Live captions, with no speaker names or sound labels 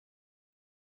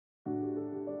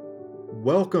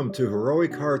Welcome to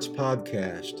Heroic Hearts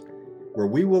Podcast, where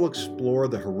we will explore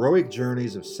the heroic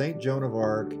journeys of St. Joan of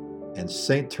Arc and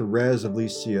St. Therese of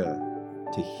Lisieux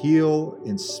to heal,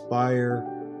 inspire,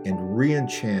 and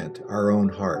re-enchant our own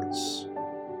hearts.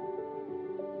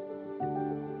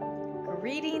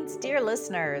 Greetings, dear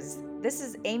listeners. This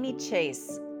is Amy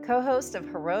Chase, co-host of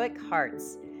Heroic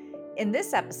Hearts. In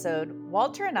this episode,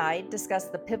 Walter and I discuss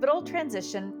the pivotal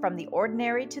transition from the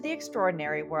ordinary to the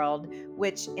extraordinary world,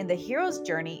 which in the hero's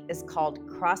journey is called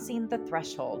crossing the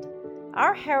threshold.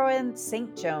 Our heroine,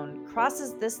 St. Joan,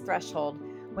 crosses this threshold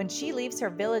when she leaves her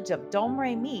village of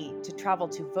Domremy to travel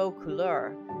to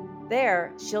Vaucouleurs.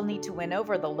 There, she'll need to win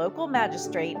over the local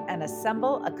magistrate and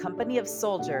assemble a company of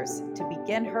soldiers to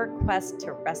begin her quest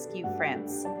to rescue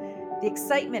France. The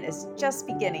excitement is just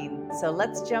beginning, so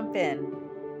let's jump in.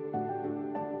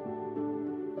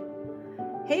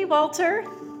 Hey, Walter.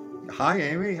 Hi,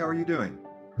 Amy. How are you doing?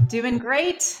 Doing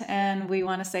great. And we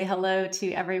want to say hello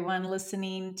to everyone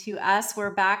listening to us.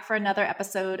 We're back for another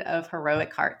episode of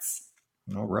Heroic Hearts.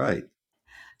 All right.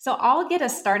 So I'll get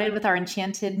us started with our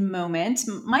enchanted moment.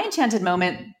 My enchanted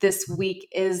moment this week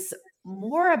is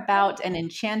more about an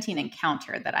enchanting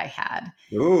encounter that I had.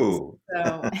 Ooh.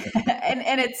 So,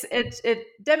 and it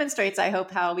demonstrates, I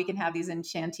hope, how we can have these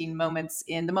enchanting moments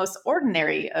in the most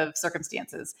ordinary of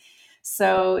circumstances.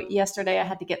 So yesterday I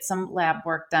had to get some lab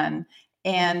work done.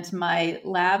 And my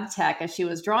lab tech, as she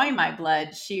was drawing my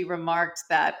blood, she remarked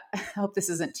that, I hope this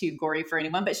isn't too gory for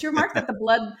anyone, but she remarked that the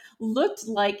blood looked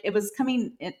like it was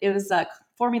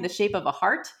forming the shape of a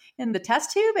heart in the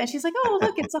test tube. And she's like, oh,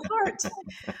 look, it's a heart.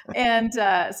 And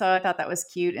so I thought that was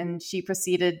cute. And she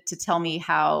proceeded to tell me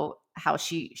how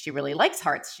she really likes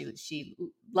hearts. She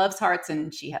loves hearts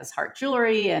and she has heart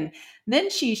jewelry. And then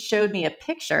she showed me a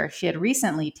picture she had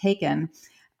recently taken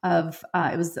of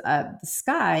it was the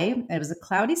sky. It was a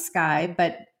cloudy sky,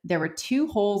 but there were two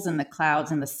holes in the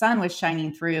clouds and the sun was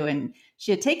shining through. And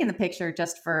she had taken the picture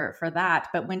just for that.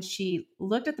 But when she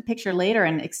looked at the picture later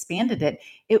and expanded it,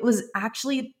 it was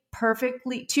actually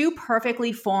two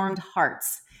perfectly formed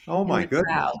hearts. Oh my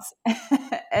goodness.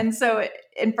 And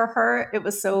for her, it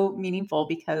was so meaningful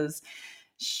because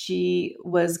she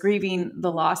was grieving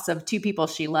the loss of two people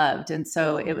she loved. And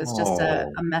so it was just a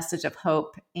message of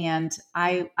hope. And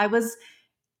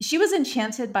she was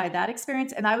enchanted by that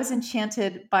experience. And I was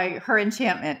enchanted by her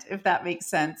enchantment, if that makes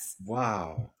sense.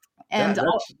 Wow. And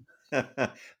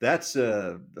that's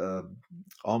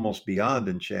almost beyond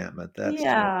enchantment. That's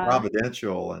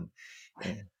providential and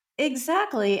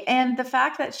exactly. And the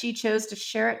fact that she chose to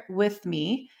share it with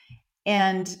me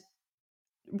and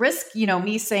risk,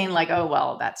 me saying like, oh,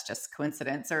 well, that's just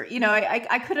coincidence, or,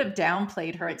 I could have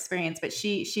downplayed her experience, but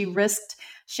she risked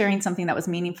sharing something that was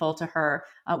meaningful to her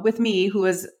with me, who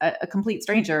was a complete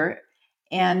stranger.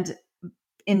 And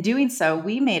in doing so,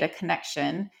 we made a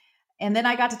connection. And then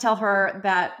I got to tell her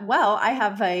that, well, I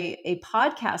have a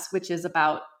podcast, which is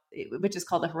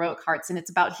called The Heroic Hearts, and it's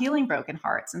about healing broken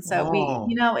hearts. And so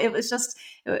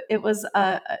it was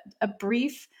a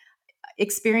brief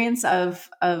experience of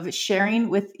sharing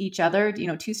with each other,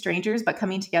 two strangers, but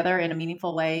coming together in a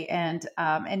meaningful way. And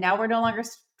now we're no longer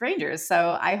strangers.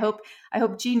 So I hope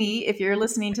Jeannie, if you're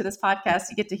listening to this podcast,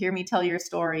 you get to hear me tell your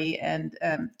story, and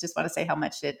just want to say how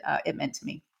much it meant to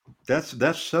me.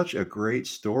 That's such a great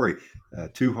story.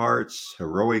 Two hearts,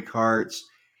 heroic hearts,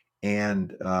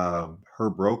 and her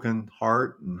broken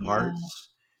heart and hearts.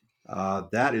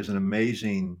 That is an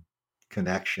amazing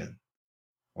connection.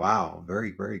 Wow,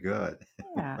 very, very good.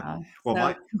 Yeah.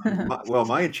 Well,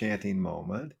 my enchanting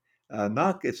moment,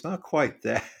 it's not quite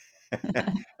that,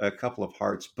 a couple of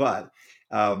hearts, but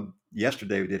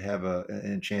yesterday we did have an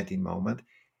enchanting moment,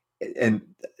 and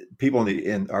people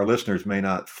in our listeners may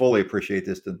not fully appreciate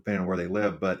this depending on where they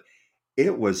live, but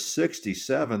it was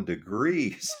 67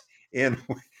 degrees in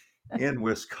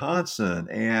Wisconsin.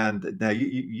 And now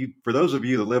you for those of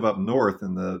you that live up north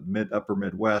in the upper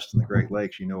Midwest and the Great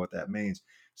Lakes, you know what that means.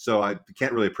 So I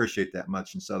can't really appreciate that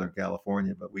much in Southern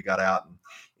California, but we got out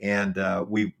and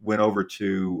we went over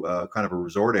to kind of a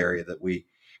resort area that we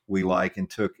like, and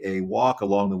took a walk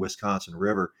along the Wisconsin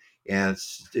River. And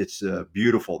it's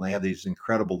beautiful. And they have these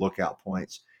incredible lookout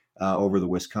points over the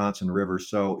Wisconsin River.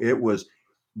 So it was,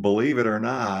 believe it or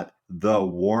not, the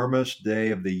warmest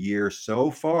day of the year so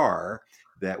far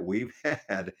that we've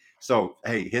had. So,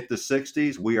 hey, hit the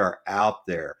 60s, we are out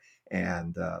there.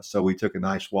 And so we took a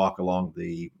nice walk along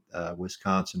the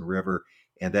Wisconsin River,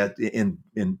 and that in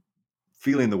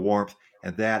feeling the warmth,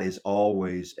 and that is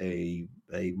always a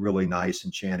really nice,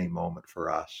 enchanting moment for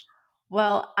us.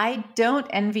 Well, I don't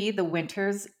envy the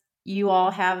winters you all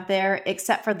have there,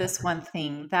 except for this one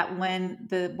thing, that when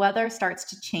the weather starts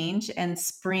to change and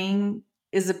spring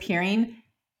is appearing,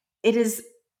 it is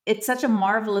it's such a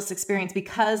marvelous experience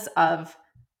because of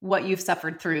what you've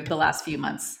suffered through the last few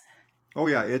months. Oh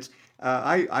yeah, it's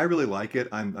I really like it.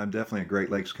 I'm definitely a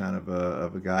Great Lakes kind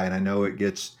of a guy, and I know it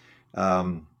gets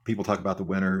people talk about the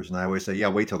winters, and I always say, yeah,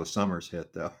 wait till the summers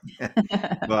hit though.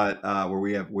 But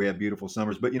where we have beautiful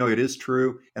summers. But it is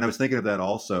true, and I was thinking of that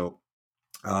also.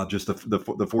 Just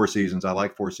the four seasons. I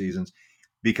like four seasons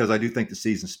because I do think the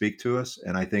seasons speak to us,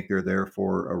 and I think they're there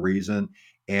for a reason.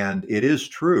 And it is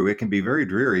true; it can be very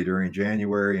dreary during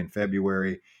January and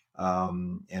February,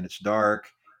 and it's dark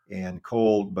and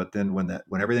cold. But then when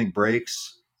everything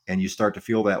breaks and you start to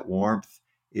feel that warmth,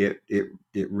 it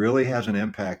really has an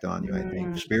impact on you. I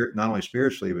think Mm, spirit, not only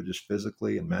spiritually but just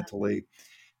physically and mentally.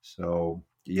 So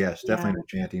yes, yeah. definitely an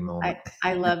enchanting moment.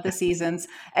 I love the seasons.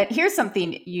 And here's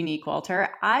something unique, Walter.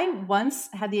 I once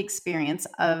had the experience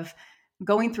of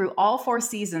going through all four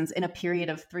seasons in a period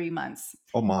of 3 months.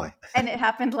 Oh my! And it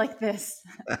happened like this.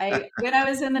 When I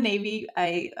was in the Navy,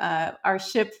 our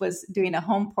ship was doing a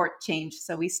home port change.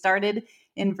 So we started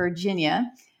in Virginia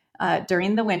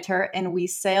during the winter, and we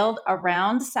sailed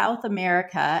around South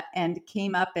America and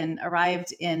came up and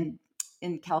arrived in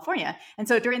California. And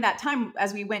so during that time,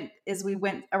 as we went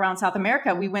around South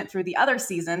America, we went through the other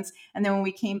seasons, and then when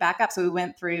we came back up, so we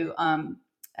went through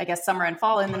I guess summer and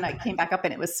fall, and then I came back up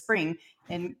and it was spring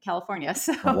in California.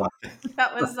 So Oh, wow.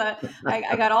 that was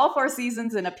I got all four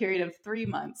seasons in a period of 3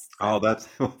 months. So Oh, that's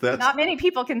not many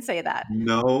people can say that.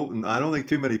 no, I don't think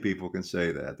too many people can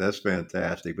say that. That's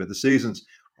fantastic. But the seasons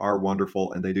are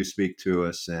wonderful, and they do speak to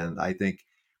us. And I think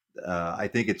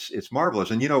it's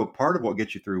marvelous. And part of what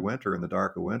gets you through winter and the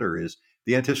dark of winter is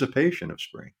the anticipation of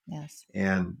spring. Yes.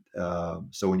 And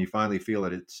so when you finally feel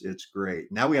it, it's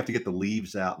great. Now we have to get the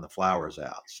leaves out and the flowers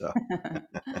out. So,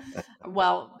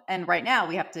 Well, and right now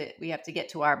we have to get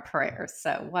to our prayers.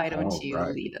 So why don't all you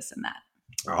right. lead us in that?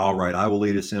 All right. I will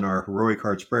lead us in our heroic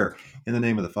hearts prayer in the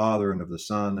name of the Father and of the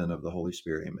Son and of the Holy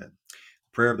Spirit. Amen.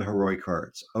 Prayer of the Heroic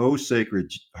Hearts. O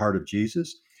Sacred Heart of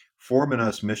Jesus, form in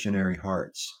us missionary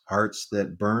hearts, hearts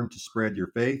that burn to spread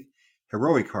your faith,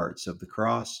 heroic hearts of the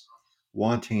cross,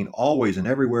 wanting always and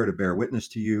everywhere to bear witness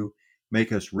to you.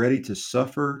 Make us ready to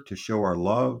suffer, to show our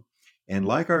love, and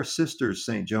like our sisters,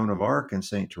 St. Joan of Arc and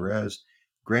St. Therese,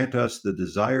 grant us the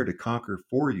desire to conquer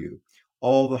for you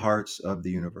all the hearts of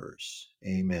the universe.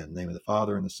 Amen. In the name of the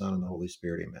Father, and the Son, and the Holy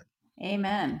Spirit. Amen.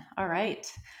 Amen. All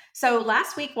right. So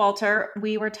last week, Walter,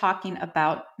 we were talking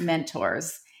about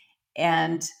mentors,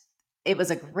 and it was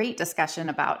a great discussion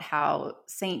about how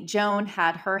St. Joan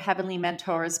had her heavenly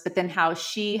mentors, but then how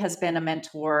she has been a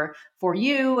mentor for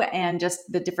you and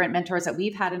just the different mentors that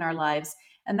we've had in our lives.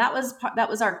 And that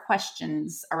was our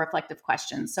questions, our reflective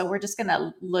questions. So we're just going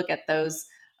to look at those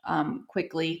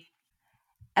quickly.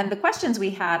 And the questions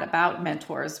we had about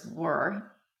mentors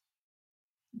were: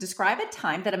 describe a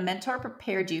time that a mentor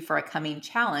prepared you for a coming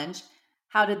challenge.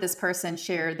 How did this person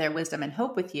share their wisdom and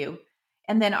hope with you?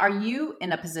 And then, are you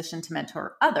in a position to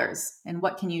mentor others? And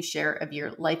what can you share of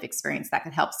your life experience that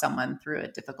could help someone through a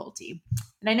difficulty?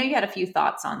 And I know you had a few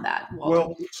thoughts on that. Walter, will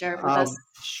Well, you share it with us?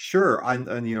 sure. And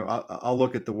I'll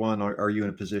look at the one. Are you in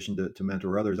a position to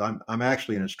mentor others? I'm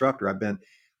actually an instructor. I've been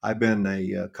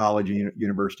a college and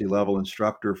university level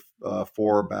instructor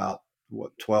for about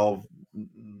 12,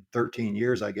 13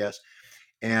 years, I guess.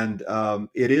 And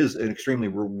it is an extremely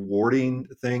rewarding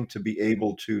thing to be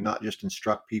able to not just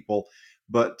instruct people,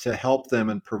 but to help them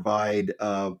and provide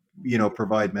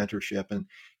mentorship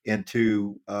and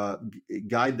to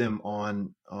guide them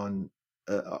on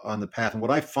the path. And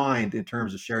what I find in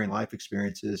terms of sharing life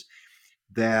experiences,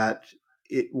 that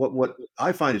what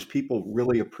I find is people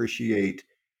really appreciate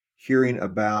hearing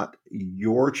about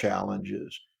your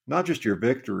challenges, not just your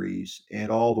victories and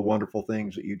all the wonderful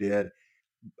things that you did,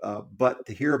 but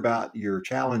to hear about your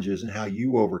challenges and how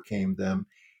you overcame them,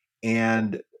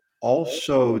 and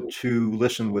also to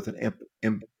listen with an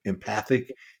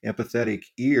empathetic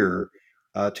ear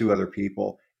to other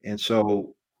people. And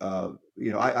so,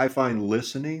 I find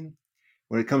listening,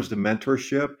 when it comes to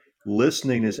mentorship,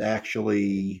 listening is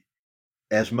actually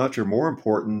as much or more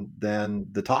important than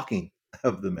the talking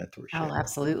of the mentorship. Oh,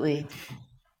 absolutely.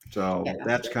 So Yeah.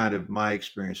 that's kind of my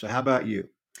experience. So, how about you?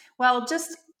 Well,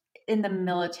 just in the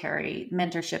military,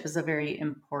 mentorship is a very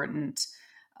important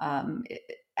um,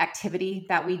 activity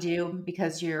that we do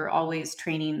because you're always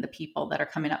training the people that are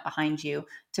coming up behind you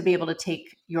to be able to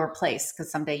take your place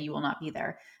because someday you will not be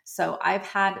there. So I've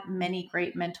had many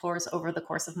great mentors over the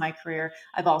course of my career.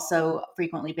 I've also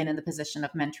frequently been in the position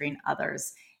of mentoring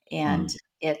others. And Mm.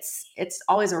 it's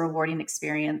always a rewarding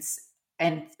experience.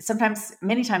 And sometimes,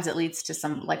 many times, it leads to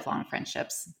some lifelong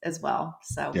friendships as well.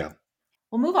 So Yeah.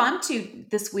 we'll move on to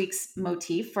this week's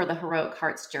motif for the Heroic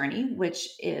Heart's journey, which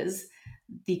is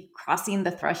the crossing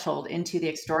the threshold into the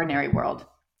extraordinary world.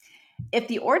 If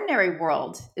the ordinary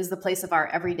world is the place of our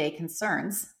everyday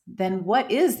concerns, then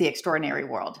what is the extraordinary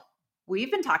world?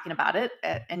 We've been talking about it,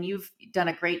 and you've done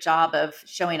a great job of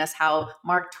showing us how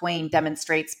Mark Twain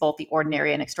demonstrates both the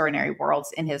ordinary and extraordinary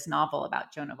worlds in his novel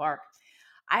about Joan of Arc.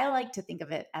 I like to think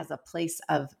of it as a place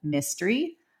of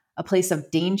mystery, a place of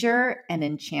danger and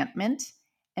enchantment,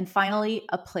 and finally,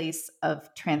 a place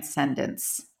of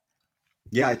transcendence.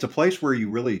 Yeah, it's a place where you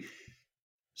really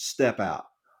step out.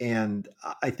 And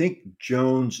I think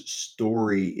Joan's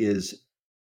story is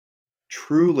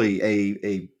truly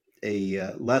a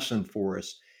lesson for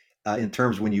us in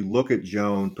terms when you look at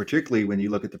Joan, particularly when you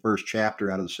look at the first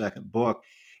chapter out of the second book.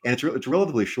 And it's a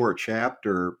relatively short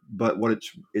chapter, but what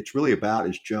it's really about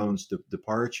is Joan's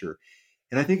departure.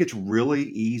 And I think it's really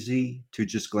easy to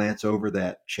just glance over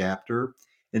that chapter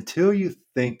until you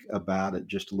think about it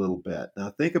just a little bit. Now,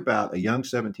 think about a young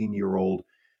 17-year-old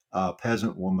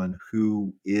peasant woman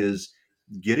who is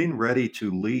getting ready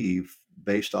to leave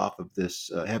based off of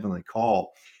this heavenly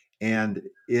call. And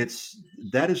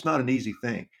that is not an easy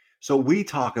thing. So we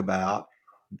talk about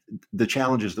the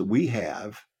challenges that we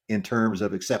have in terms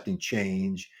of accepting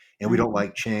change, and we don't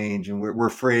like change, and we're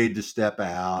afraid to step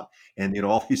out, and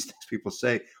all these things people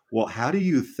say. Well, how do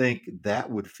you think that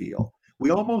would feel? We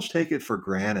almost take it for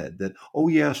granted that, oh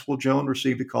yes, well, Joan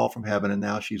received a call from heaven and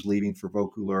now she's leaving for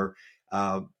Vaucouleurs.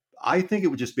 uh, I think it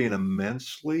would just be an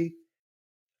immensely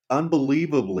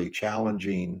unbelievably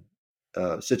challenging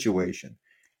situation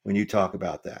when you talk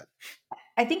about that.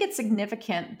 I think it's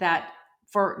significant that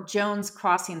for Joan's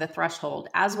crossing the threshold,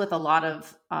 as with a lot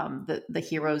of the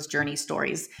hero's journey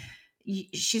stories,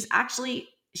 she actually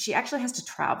has to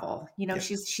travel. Yeah.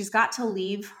 She's got to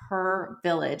leave her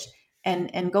village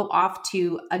and go off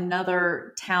to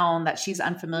another town that she's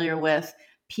unfamiliar with,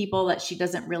 people that she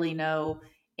doesn't really know.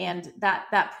 And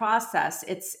that process,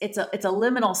 it's a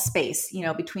liminal space,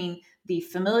 between the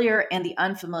familiar and the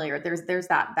unfamiliar. There's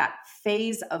that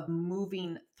phase of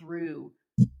moving through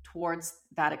towards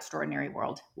that extraordinary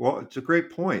world. Well, it's a great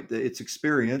point. It's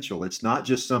experiential. It's not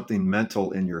just something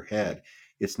mental in your head.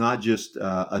 It's not just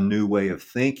a new way of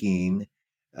thinking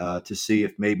to see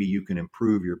if maybe you can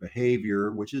improve your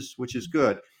behavior, which is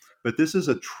good. But this is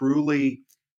a truly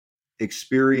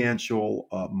experiential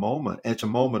moment. It's a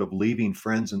moment of leaving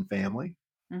friends and family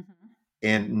Mm-hmm.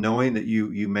 and knowing that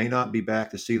you may not be back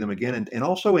to see them again. And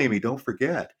also, Amy, don't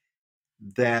forget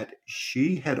that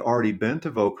she had already been to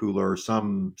Vaucouleurs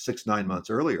some 6, 9 months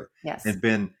earlier Yes. and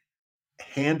been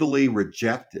handily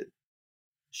rejected.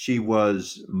 She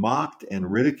was mocked and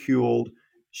ridiculed.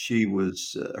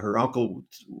 Her uncle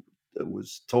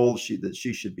was told that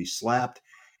she should be slapped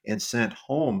and sent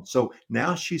home. So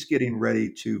now she's getting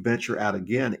ready to venture out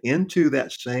again into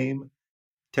that same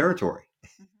territory.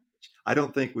 I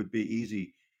don't think would be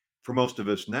easy for most of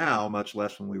us now, much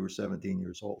less when we were 17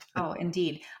 years old. Oh,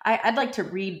 indeed. I'd like to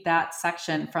read that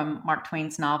section from Mark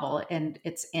Twain's novel, and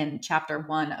it's in chapter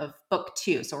 1 of book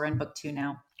 2. So we're in book 2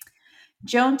 now.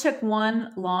 Joan took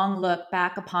one long look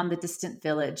back upon the distant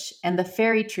village, and the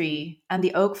fairy tree, and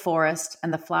the oak forest,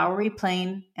 and the flowery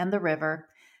plain, and the river,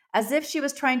 as if she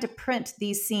was trying to print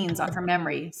these scenes on her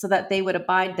memory so that they would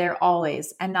abide there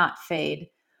always and not fade.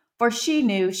 For she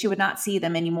knew she would not see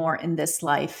them any more in this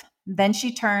life. Then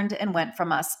she turned and went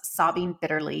from us, sobbing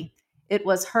bitterly. It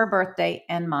was her birthday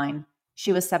and mine.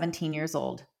 She was 17 years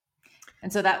old.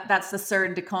 And so that's the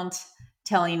Sieur de Conte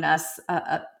telling us,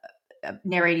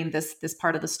 narrating this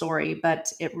part of the story,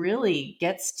 but it really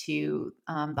gets to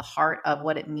the heart of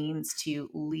what it means to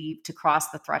leave, to cross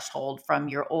the threshold from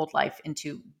your old life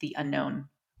into the unknown.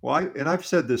 Well, I've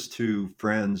said this to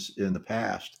friends in the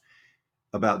past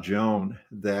about Joan,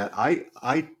 that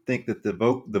I think that the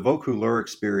Vaucouleurs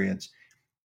experience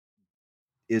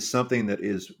is something that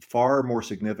is far more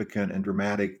significant and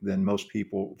dramatic than most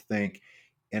people think.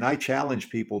 And I challenge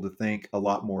people to think a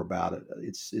lot more about it.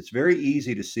 It's very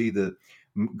easy to see the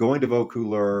going to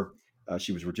Vaucouleurs.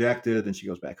 She was rejected, and she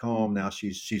goes back home. Now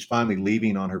she's finally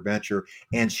leaving on her venture,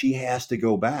 and she has to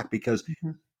go back because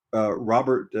Mhm.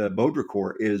 Robert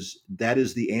Baudricourt is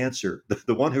the answer.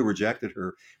 The one who rejected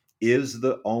her is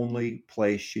the only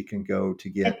place she can go to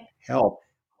And get help.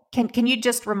 can you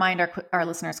just remind our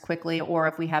listeners quickly, or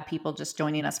if we have people just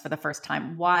joining us for the first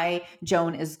time, why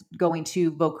Joan is going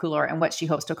to Vaucouleurs and what she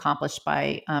hopes to accomplish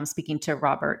by speaking to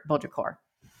Robert Baudricourt?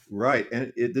 Right,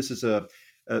 and this is a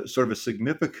sort of a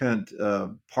significant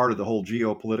part of the whole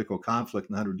geopolitical conflict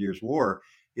in the Hundred Years' War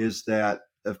is that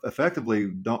effectively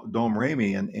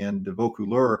Domremy and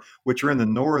Vaucouleurs, which are in the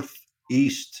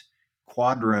northeast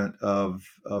quadrant of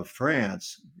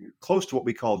France, close to what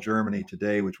we call Germany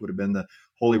today, which would have been the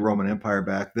Holy Roman Empire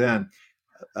back then,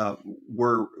 uh,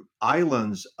 were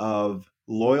islands of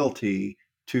loyalty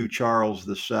to Charles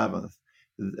VII.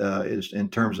 Is in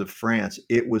terms of France,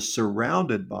 it was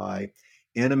surrounded by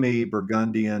enemy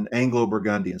Burgundian,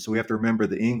 Anglo-Burgundian. So we have to remember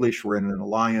the English were in an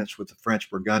alliance with the French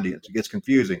Burgundians. It gets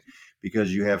confusing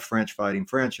because you have French fighting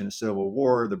French in a civil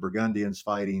war, the Burgundians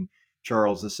fighting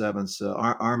Charles VII's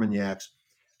Armagnacs,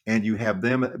 and you have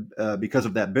them because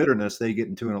of that bitterness, they get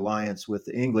into an alliance with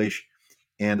the English,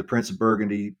 and the Prince of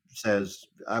Burgundy says,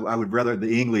 I would rather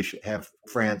the English have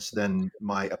France than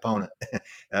my opponent,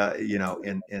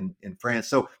 in France.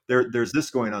 So there's this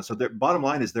going on. So bottom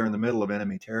line is they're in the middle of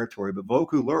enemy territory. But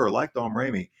Vaucouleurs, like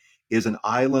Domremy, is an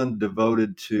island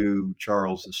devoted to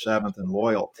Charles VII and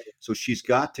loyal. So she's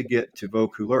got to get to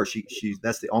Vaucouleurs.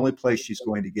 That's the only place she's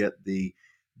going to get the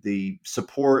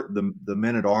support, the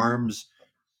men at arms,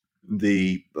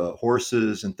 the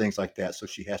horses and things like that. So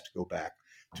she has to go back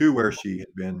to where she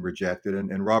had been rejected.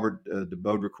 And Robert de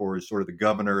Baudricourt is sort of the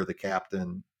governor, the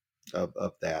captain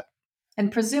of that.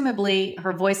 And presumably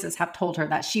her voices have told her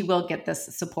that she will get this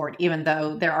support, even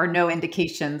though there are no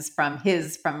indications from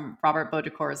Robert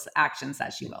Baudricourt's actions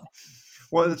that she will.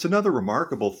 Well, it's another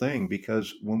remarkable thing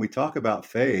because when we talk about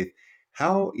faith,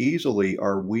 how easily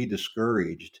are we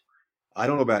discouraged? I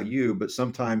don't know about you, but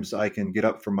sometimes I can get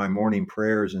up from my morning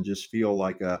prayers and just feel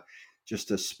like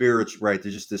just a spiritual, right?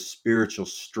 There's just this spiritual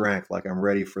strength, like I'm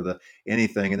ready for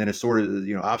anything. And then it's sort of,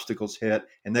 obstacles hit.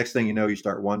 And next thing you know, you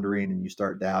start wondering and you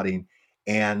start doubting.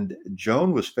 And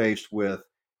Joan was faced with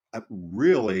a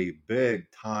really big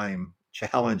time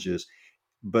challenges.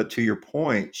 But to your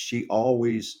point, she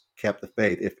always kept the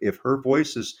faith. If her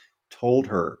voices told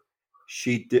her,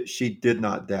 she did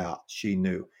not doubt. She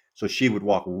knew. So she would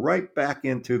walk right back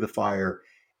into the fire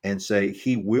and say,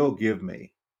 "He will give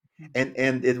me." And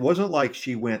it wasn't like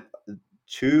she went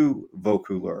to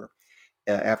Vaucouleurs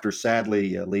after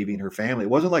sadly leaving her family. It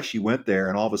wasn't like she went there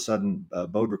and all of a sudden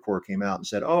Baudricourt came out and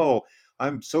said, "Oh,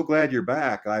 I'm so glad you're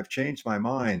back. I've changed my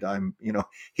mind."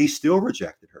 He still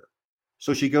rejected her.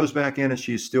 So she goes back in and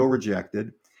she's still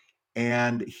rejected.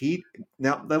 And let's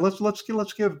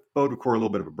give Baudricourt a little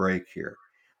bit of a break here.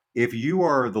 If you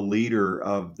are the leader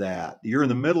of that, you're in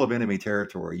the middle of enemy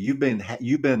territory. You've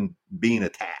been being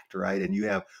attacked, right? And you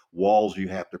have walls you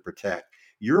have to protect.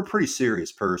 You're a pretty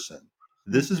serious person.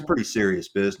 This is pretty serious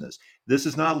business. This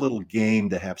is not a little game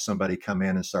to have somebody come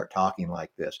in and start talking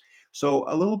like this. So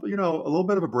a little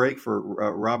bit of a break for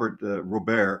Robert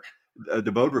Robert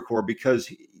de Baudricourt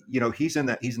because he's in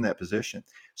that position.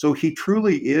 So he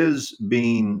truly is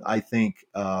being, I think,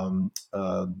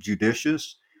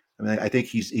 judicious. I mean, I think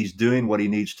he's doing what he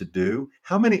needs to do.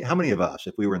 How many of us,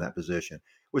 if we were in that position,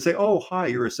 would say, "Oh, hi,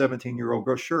 you're a 17-year-old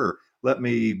girl. Sure, let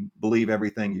me believe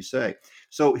everything you say."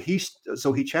 So he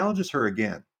challenges her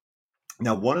again.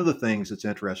 Now, one of the things that's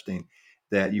interesting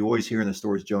that you always hear in the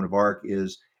stories of Joan of Arc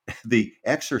is the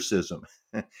exorcism.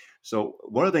 So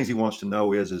one of the things he wants to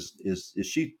know is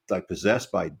she like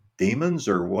possessed by demons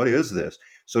or what is this?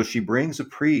 So she brings a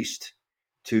priest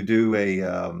to do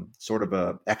a sort of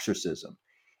a exorcism.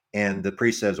 And the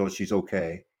priest says, "Oh, she's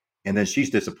okay." And then she's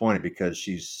disappointed because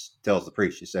she tells the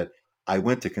priest, she said, "I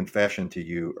went to confession to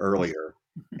you earlier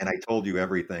and I told you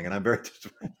everything. And I'm very,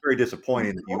 very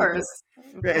disappointed that you would do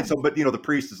it." Yeah, and so, but the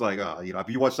priest is like, oh, if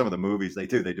you watch some of the movies, they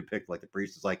depict like the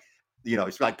priest is like,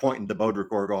 it's like pointing to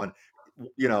Baudricourt going,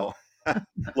 you know,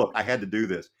 "Look, I had to do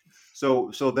this."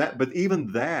 But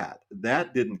even that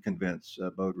didn't convince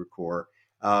Baudricourt.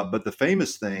 But the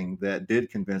famous thing that did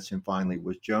convince him finally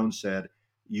was Joan said,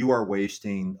 "You are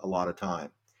wasting a lot of time,"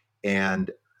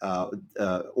 and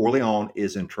Orleans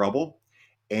is in trouble.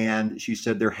 And she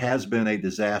said there has been a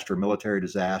disaster, a military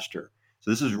disaster. So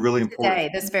this is really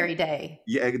important. This very day.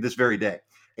 Yeah, this very day.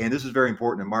 And this is very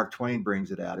important. And Mark Twain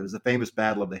brings it out. It was the famous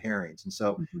Battle of the Herrings. And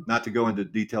so, not to go into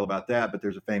detail about that, but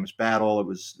there's a famous battle. It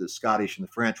was the Scottish and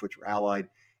the French, which were allied,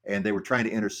 and they were trying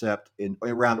to intercept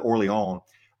around Orleans,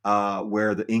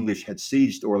 where the English had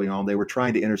sieged Orleans. They were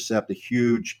trying to intercept a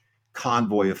huge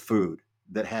convoy of food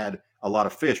that had a lot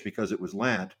of fish because it was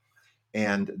Lent.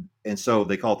 And so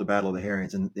they call it the Battle of the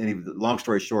Herrings. And long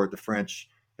story short, the French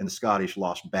and the Scottish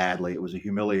lost badly. It was a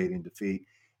humiliating defeat.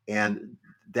 And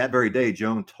that very day,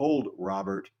 Joan told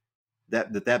Robert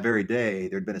that very day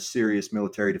there'd been a serious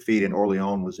military defeat and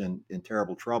Orleans was in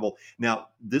terrible trouble. Now,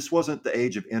 this wasn't the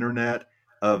age of internet.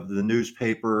 of the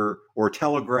newspaper or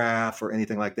telegraph or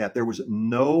anything like that. There was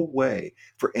no way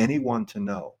for anyone to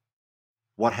know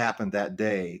what happened that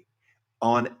day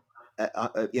on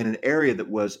in an area that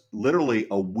was literally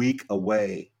a week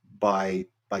away by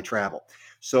travel.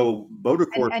 So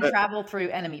Baudricourt And travel through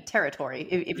enemy territory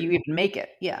if you even make it.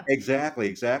 Yeah.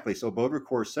 exactly. So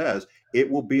Baudricourt says it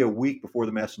will be a week before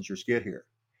the messengers get here.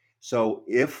 So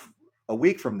if a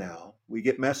week from now we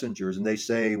get messengers and they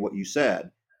say what you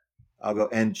said, I'll go.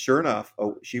 And sure enough,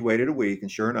 she waited a week,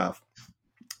 and sure enough,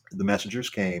 the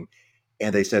messengers came,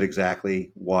 and they said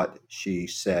exactly what she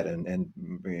said. And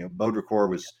Baudricourt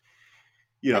was,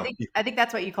 you know, I think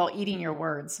that's what you call eating your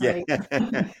words, yeah.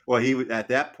 right? Well, he was at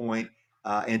that point,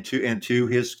 and to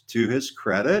his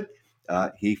credit,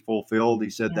 he fulfilled. He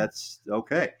said, Yeah. "That's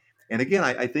okay." And again,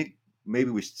 I think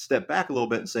maybe we step back a little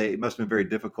bit and say it must have been very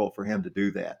difficult for him to do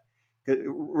that.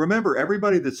 Remember,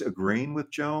 everybody that's agreeing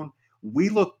with Joan, we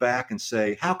look back and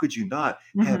say, "How could you not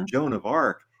have Mhm. Joan of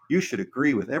Arc? You should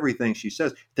agree with everything she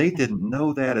says." They didn't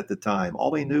know that at the time. All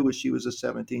they knew was she was a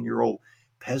 17-year-old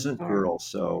peasant Sure. girl.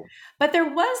 So But there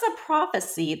was a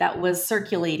prophecy that was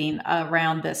circulating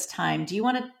around this time. Do you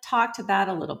want to talk to that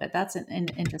a little bit? That's an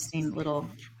interesting little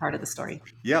part of the story.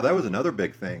 yeah, that was another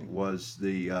big thing was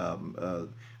the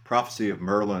prophecy of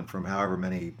Merlin from however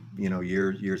many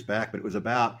years back. But it was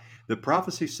about the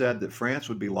prophecy said that France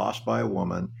would be lost by a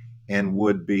woman and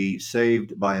would be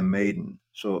saved by a maiden,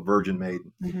 so a virgin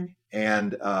maiden. Mhm.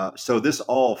 And so this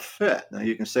all fit. Now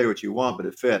you can say what you want, but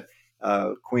it fit.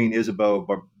 Queen Isabeau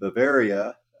of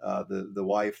Bavaria, the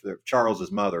wife,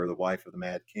 Charles's mother, the wife of the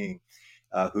Mad King,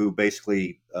 who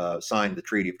basically signed the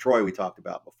Treaty of Troy we talked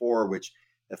about before, which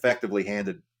effectively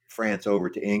handed France over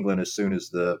to England as soon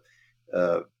as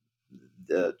uh,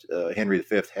 Henry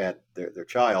V had their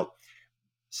child.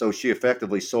 So she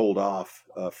effectively sold off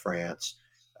France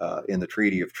in the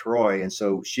Treaty of Troy, and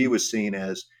so she was seen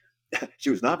as she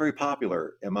was not very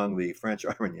popular among the French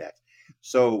Armagnacs.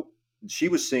 So she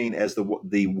was seen as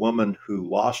the woman who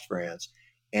lost France,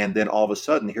 and then all of a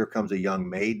sudden, here comes a young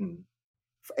maiden,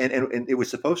 and it was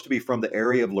supposed to be from the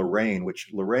area of Lorraine, which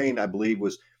Lorraine, I believe,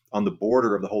 was on the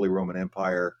border of the Holy Roman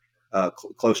Empire,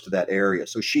 close to that area.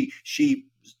 So she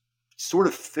sort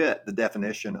of fit the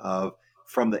definition of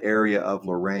from the area of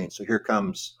Lorraine. So here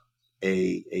comes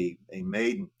a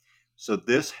maiden. So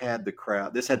this had the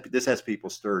crowd. This has people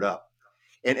stirred up,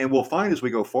 and we'll find as we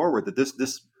go forward that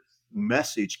this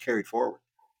message carried forward.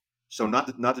 So not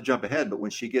to jump ahead, but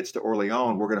when she gets to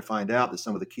Orleans, we're going to find out that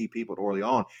some of the key people at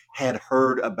Orleans had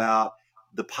heard about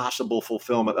the possible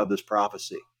fulfillment of this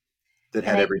prophecy that And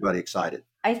had everybody excited.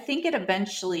 I think it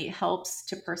eventually helps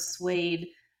to persuade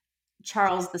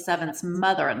Charles VII's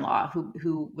mother-in-law,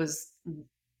 who was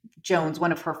Joan's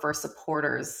one of her first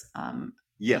supporters,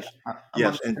 Yes,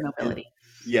 yes, amongst the nobility.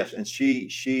 yes, and she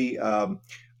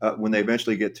when they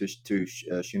eventually get to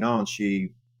Chinon,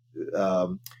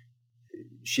 um,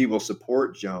 she will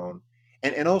support Joan,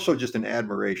 and also just an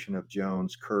admiration of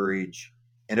Joan's courage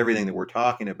and everything that we're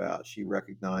talking about. She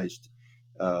recognized,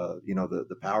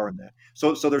 the power in that.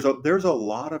 So there's a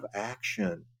lot of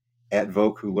action at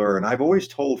Vaucouleurs, and I've always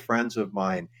told friends of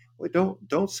mine, well,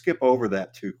 don't skip over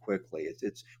that too quickly.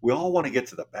 It's we all want to get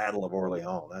to the Battle of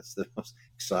Orleans. That's the most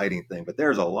exciting thing, but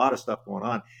there's a lot of stuff going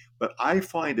on. But I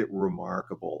find it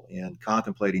remarkable in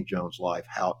contemplating Joan's life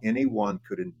how anyone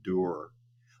could endure.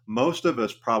 Most of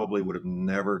us probably would have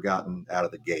never gotten out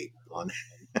of the gate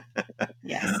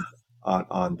Yes.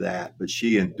 on that, but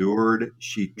she endured.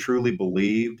 She truly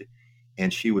believed,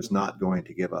 and she was not going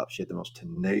to give up. She had the most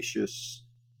tenacious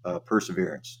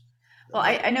perseverance. Well,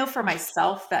 I know for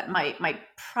myself that my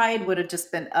pride would have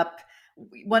just been up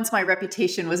once my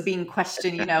reputation was being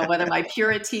questioned. Whether my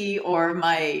purity or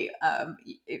my,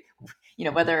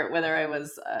 whether I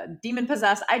was demon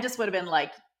possessed. I just would have been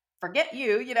like, forget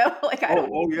you. Like I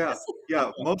don't Oh, need yeah, this.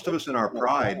 yeah. Most of us in our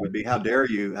pride would be, how dare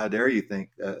you think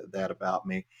that about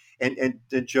me? And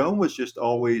Joan was just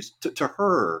always to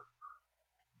her.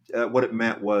 What it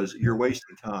meant was you're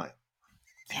wasting time.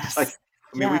 It's like, Yes.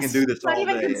 I mean, we can Yes. do this Not all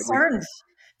even day. concerned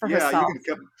for Yeah, you herself.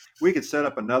 can come. We could set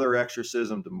up another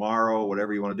exorcism tomorrow,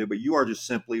 whatever you want to do, but you are just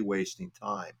simply wasting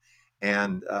time.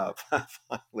 And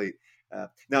finally,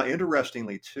 now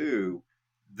interestingly too,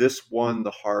 this won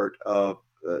the heart of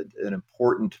an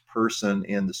important person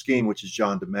in the scheme, which is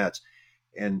John de Metz,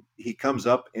 and he comes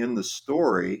up in the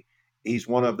story. He's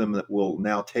one of them that will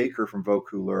now take her from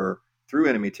Vaucouleurs through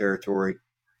enemy territory,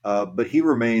 but he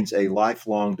remains a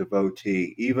lifelong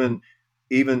devotee, even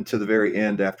to the very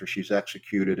end after she's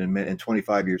executed. And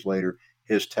 25 years later,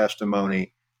 his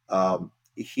testimony,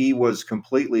 he was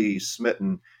completely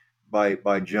smitten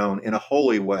by Joan in a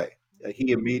holy way.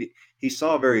 he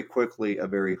saw very quickly a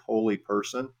very holy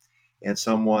person and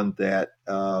someone that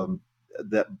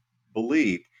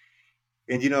believed.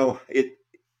 And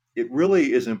it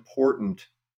really is important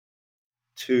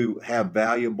to have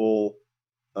valuable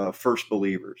first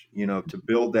believers. To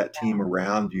build that team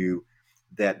around you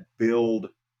that build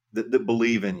that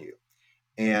believe in you.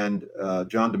 And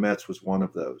John DeMetz was one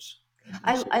of those.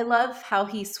 And so I love how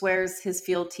he swears his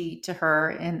fealty to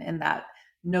her in that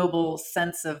noble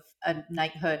sense of a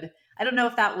knighthood. I don't know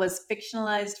if that was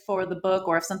fictionalized for the book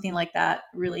or if something like that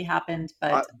really happened,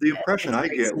 but the impression it's a I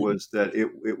great get scene. was that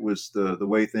it was the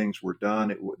way things were done,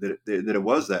 that it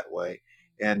was that way,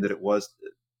 and that it was.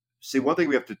 See, one thing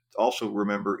we have to also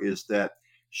remember is that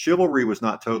chivalry was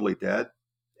not totally dead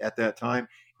at that time.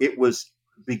 It was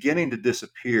beginning to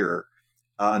disappear,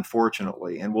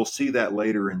 unfortunately, and we'll see that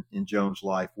later in Joan's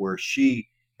life, where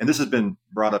and this has been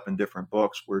brought up in different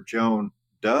books, where Joan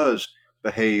does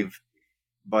behave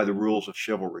by the rules of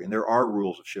chivalry, and there are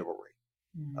rules of chivalry.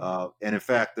 Mhm. And in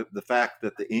fact, the fact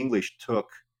that the English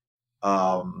took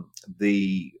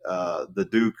the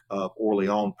Duke of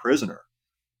Orleans prisoner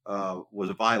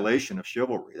was a violation of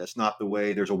chivalry. That's not the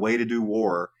way. There's a way to do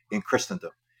war in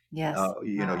Christendom. Yes. Wow.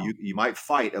 You might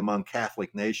fight among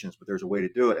Catholic nations, but there's a way to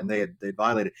do it, and they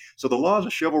violated. So the laws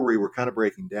of chivalry were kind of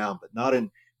breaking down, but not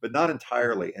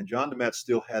entirely. And John DeMetz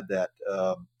still had that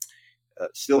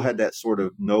sort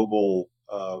of noble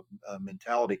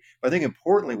mentality. But I think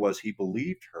importantly was he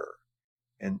believed her,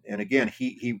 and again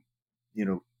you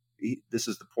know this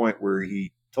is the point where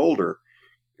he told her,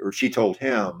 or she told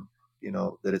him,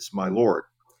 that it's my Lord.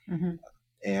 Hmm.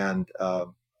 And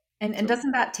And so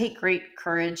doesn't that take great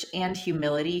courage and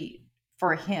humility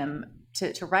for him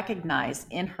to recognize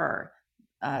in her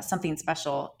something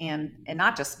special and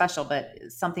not just special, but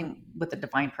something with a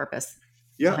divine purpose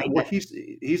yeah, behind well,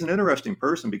 it? he's an interesting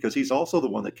person because he's also the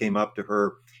one that came up to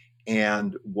her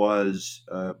and was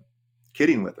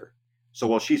kidding with her. So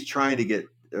while she's trying to get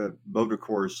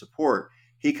Baudricourt's support,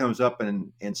 he comes up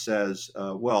and says,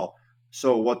 "Well,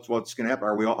 so what's going to happen?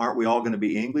 Aren't we all going to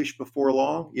be English before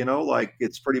long? Like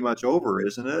it's pretty much over,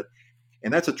 isn't it?"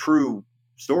 And that's a true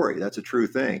story. That's a true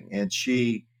thing. And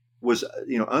she was,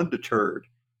 undeterred.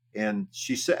 And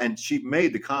she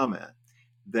made the comment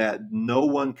that no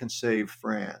one can save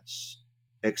France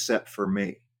except for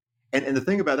me. And the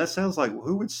thing about that sounds like,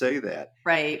 who would say that?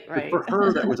 Right, But right. for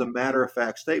her, that was a matter of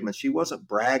fact statement. She wasn't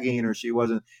bragging, or she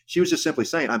was just simply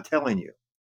saying, I'm telling you.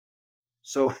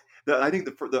 So I think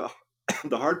the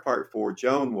hard part for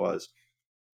Joan was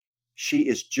she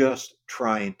is just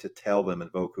trying to tell them in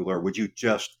Vaucouleurs, would you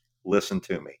just listen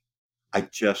to me? I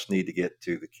just need to get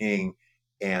to the king,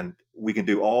 and we can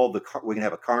do we can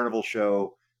have a carnival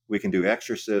show, we can do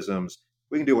exorcisms,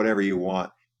 we can do whatever you want,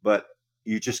 but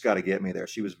you just got to get me there.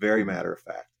 She was very matter of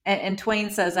fact. And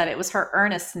Twain says that it was her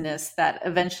earnestness that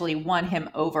eventually won him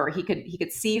over. He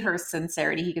could see her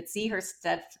sincerity. He could see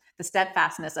the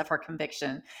steadfastness of her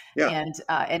conviction, Yeah,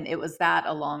 and it was that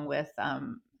along with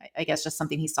I guess just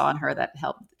something he saw in her that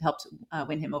helped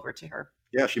win him over to her.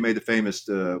 yeah. She made the famous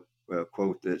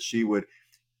quote that she would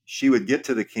get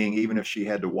to the king even if she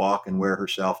had to walk and wear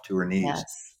herself to her knees.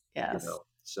 Yes, yes.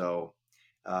 So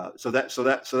was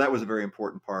a very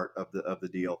important part of the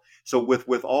deal. So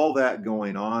with all that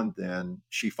going on, then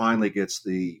she finally gets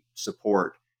the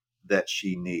support that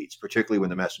she needs, particularly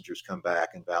when the messengers come back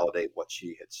and validate what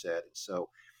she had said. And so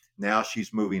now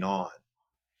she's moving on.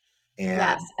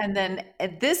 Yes, And and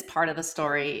then this part of the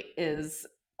story is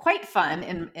quite fun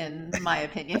in my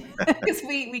opinion because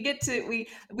we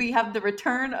have the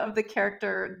return of the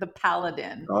character the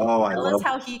paladin. oh, I Tell us love.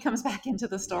 how he comes back into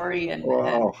the story and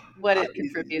Oh, what it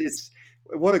contributes. it's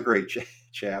what a great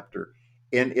chapter,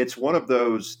 and it's one of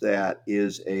those that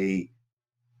it's a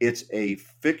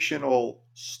fictional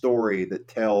story that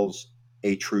tells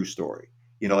a true story.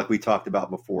 Like we talked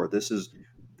about before. This is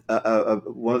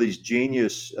one of these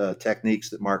genius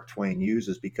techniques that Mark Twain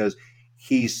uses because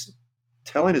he's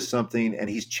telling us something and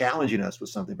he's challenging us with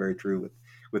something very true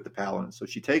with the paladin.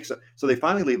 So they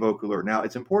finally leave Vaucouleurs. Now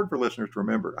it's important for listeners to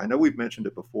remember. I know we've mentioned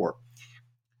it before,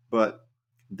 but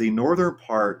the northern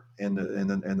part and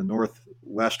the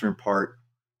northwestern part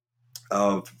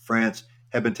of France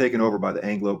have been taken over by the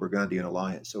Anglo-Burgundian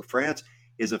alliance. So France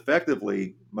is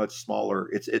effectively much smaller.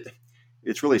 It's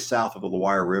really south of the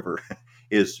Loire River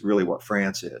is really what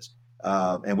France is,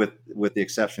 and with the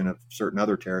exception of certain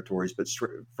other territories. But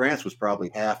France was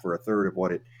probably half or a third of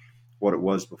what it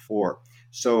was before.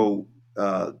 So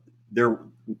there,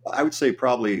 I would say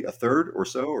probably a third or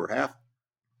so or half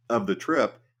of the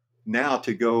trip now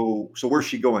to go. So where's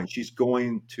she going? She's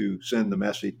going to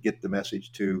get the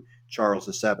message to Charles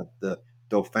VII, the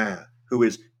Dauphin. who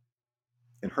is,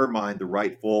 in her mind, The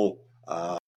rightful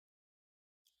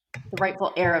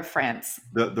heir of France.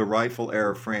 the rightful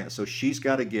heir of France. So she's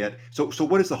got to get. So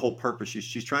what is the whole purpose?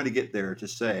 She's trying to get there to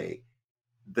say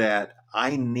that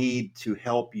I need to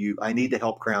help you. I need to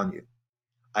help crown you.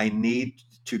 I need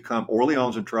to come.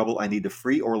 Orleans in trouble. I need to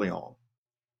free Orleans,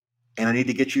 and I need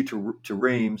to get you to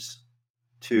Reims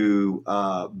to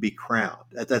be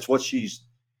crowned. That's what she's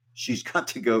got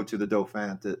to go to the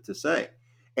Dauphin to say.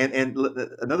 And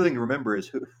another thing to remember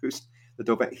is who's the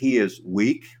Dauphin. He is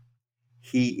weak.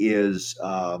 He is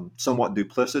somewhat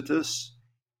duplicitous.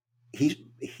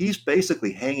 He's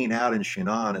basically hanging out in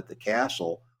Chinon at the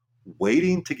castle,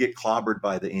 waiting to get clobbered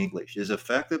by the English. Is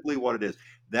effectively what it is.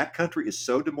 That country is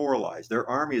so demoralized. Their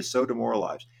army is so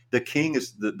demoralized. The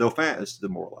Dauphin is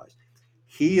demoralized.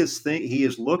 He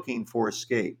is looking for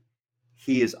escape.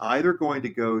 He is either going to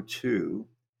go to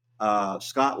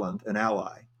Scotland, an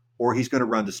ally, or he's going to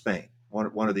run to Spain,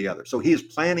 one or the other. So he is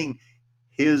planning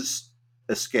his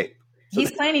escape. So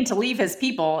he's planning to leave his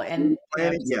people and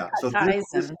cut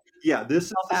ties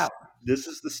this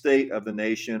is the state of the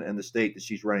nation and the state that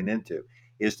she's running into,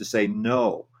 is to say,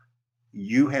 no,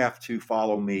 you have to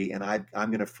follow me, and I'm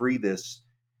going to free this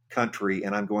country,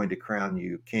 and I'm going to crown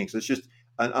you king. So it's just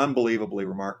an unbelievably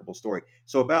remarkable story.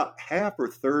 So about half or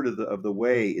third of the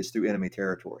way is through enemy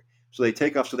territory. So they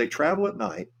take off. So they travel at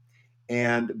night,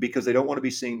 and because they don't want to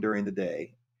be seen during the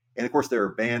day. And of course, there are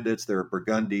bandits, there are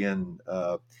Burgundian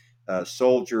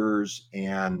soldiers,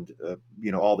 and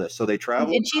all this. So they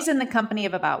travel. And she's in the company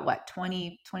of about what,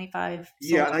 20, 25 soldiers?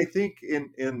 Yeah, and I think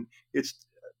in it's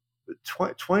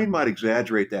Twain might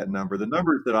exaggerate that number. The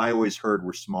numbers that I always heard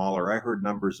were smaller. I heard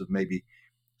numbers of maybe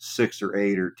 6 or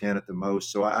 8 or 10 at the most.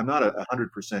 So I'm not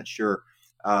 100% sure.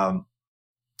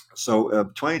 So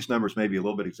Twain's numbers may be a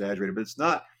little bit exaggerated, but it's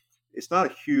not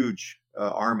a huge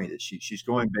army that she's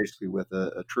going basically with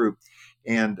a troop,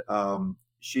 and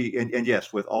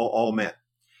yes, with all men.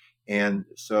 And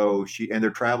so they're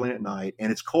traveling at night,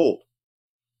 and it's cold.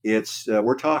 It's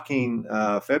we're talking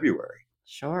February.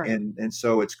 Sure. And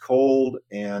so it's cold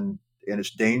and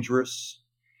it's dangerous.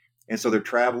 And so they're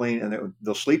traveling, and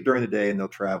they'll sleep during the day and they'll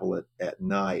travel at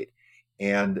night.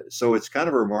 And so it's kind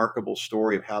of a remarkable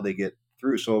story of how they get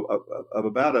through. So of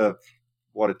about a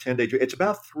 10-day trip, it's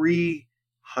about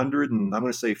 300 and I'm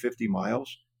going to say 50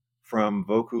 miles from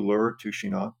Vaucouleurs to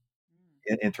Chinon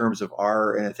in terms of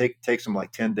and it takes them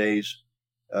like 10 days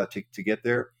to get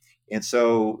there. And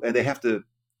they have to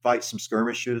fight some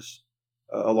skirmishes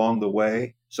along the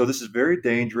way. So this is very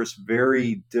dangerous,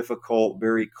 very difficult,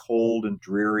 very cold and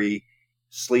dreary,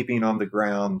 sleeping on the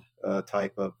ground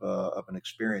type of an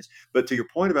experience. But to your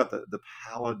point about the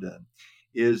paladin,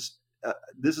 this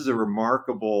is a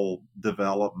remarkable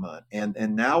development. And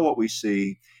now what we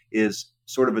see is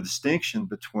sort of a distinction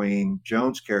between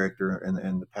Joan's character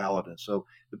and the paladin. So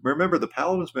remember, the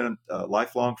paladin's been a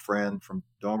lifelong friend from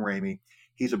Domremy.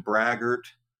 He's a braggart.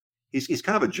 He's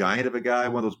kind of a giant of a guy,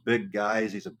 one of those big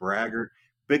guys. He's a braggart,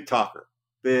 big talker,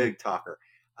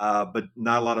 but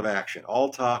not a lot of action. All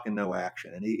talk and no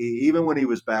action. And even when he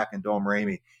was back in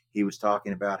Domremy, he was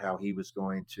talking about how he was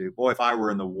going to, boy, if I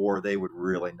were in the war, they would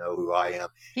really know who I am.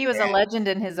 He was a legend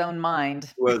in his own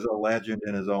mind. He was a legend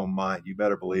in his own mind. You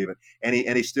better believe it. And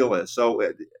he still is. So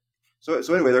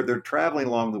anyway, they're traveling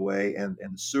along the way, and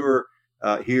the Sieur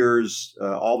hears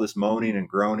all this moaning and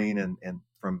groaning and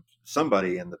from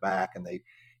somebody in the back, and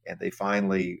he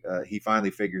finally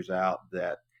figures out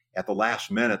that at the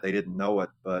last minute, they didn't know it,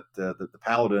 but the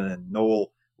paladin and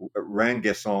Noel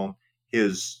Rangesson,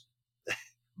 his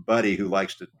buddy who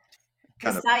likes to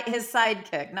his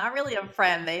sidekick, not really a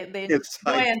friend. They enjoy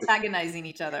antagonizing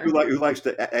each other. Who likes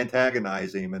to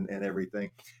antagonize him and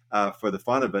everything for the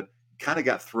fun of it, kind of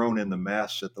got thrown in the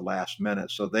mess at the last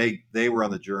minute. So they were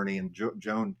on the journey, and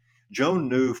Joan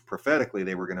knew prophetically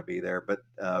they were going to be there, but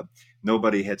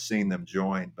nobody had seen them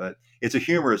join. But it's a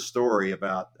humorous story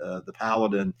about the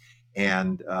paladin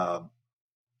and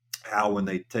how when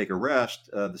they take a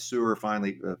rest, the Sieur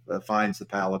finally finds the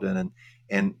paladin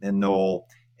and Noel,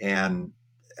 and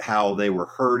how they were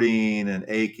hurting and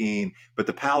aching. But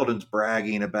the paladin's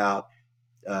bragging about,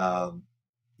 I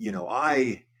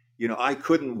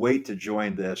couldn't wait to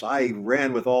join this. I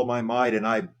ran with all my might, and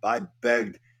I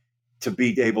begged to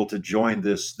be able to join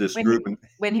this group.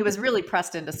 When he was really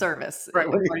pressed into service, right?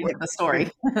 According to the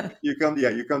story. you come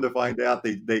to find out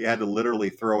they had to literally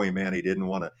throw him in. He didn't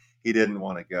want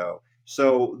to go.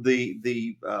 So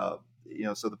the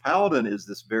paladin is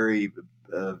this very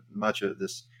much of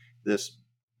this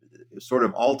sort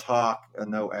of all talk,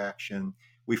 no action.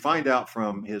 We find out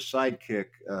from his sidekick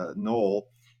Noel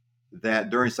that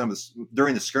during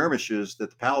the skirmishes that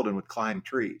the paladin would climb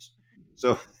trees.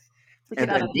 So To get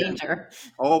and out of and yeah, danger.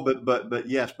 oh, but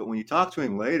yes, but when you talk to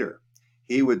him later,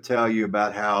 he would tell you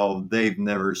about how they've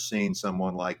never seen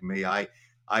someone like me.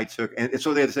 I took, and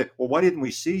so they'd say, well, why didn't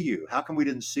we see you? How come we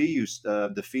didn't see you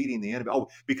defeating the enemy? Oh,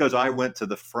 because I went to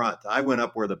the front. I went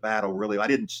up where the battle really. I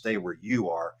didn't stay where you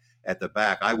are at the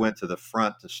back. I went to the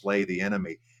front to slay the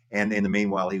enemy, and in the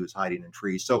meanwhile, he was hiding in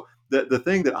trees. So the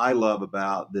thing that I love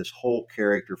about this whole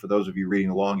character, for those of you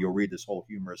reading along, you'll read this whole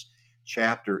humorous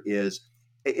chapter is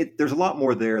there's a lot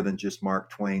more there than just Mark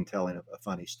Twain telling a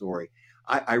funny story.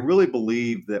 I really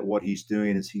believe that what he's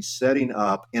doing is he's setting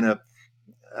up in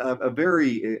a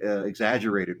very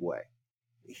exaggerated way.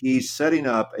 He's setting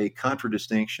up a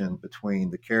contradistinction between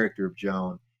the character of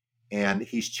Joan and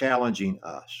he's challenging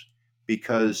us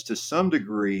because to some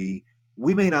degree,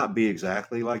 we may not be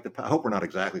exactly like I hope we're not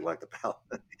exactly like the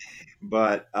Paladin,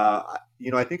 but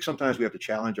I think sometimes we have to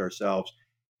challenge ourselves.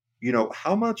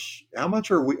 How much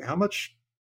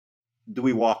do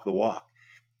we walk the walk?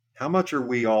 How much are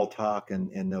we all talk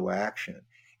and no action?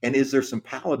 And is there some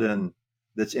paladin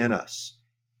that's in us?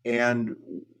 And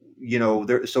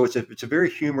so it's a very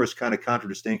humorous kind of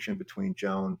contradistinction between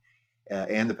Joan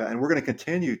and and we're going to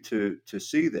continue to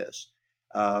see this.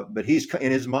 But he's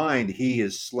in his mind, he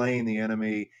is slaying the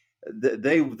enemy.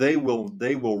 They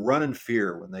will run in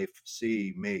fear when they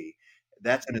see me.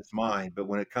 That's in his mind. But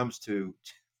when it comes to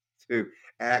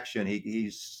action,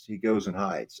 he goes and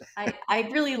hides. I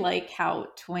really like how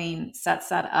Twain sets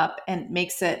that up and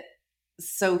makes it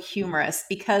so humorous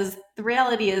because the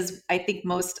reality is I think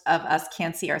most of us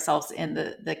can't see ourselves in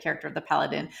the character of the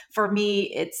paladin. For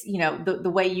me, it's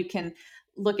the way you can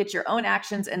look at your own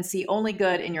actions and see only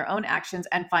good in your own actions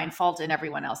and find fault in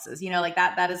everyone else's. Like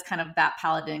that is kind of that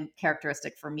paladin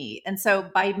characteristic for me. And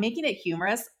so by making it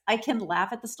humorous, I can laugh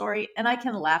at the story and I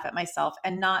can laugh at myself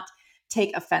and not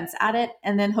take offense at it,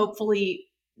 and then hopefully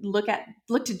look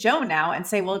to Joan now and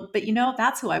say, well, but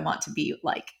that's who I want to be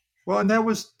like. Well, and that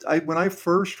was when I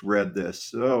first read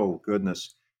this. Oh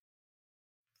goodness,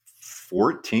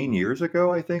 14 years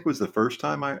ago, I think was the first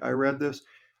time I read this.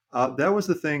 That was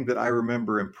the thing that I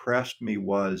remember impressed me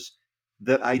was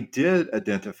that I did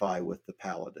identify with the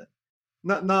paladin,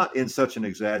 not in such an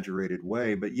exaggerated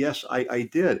way, but yes, I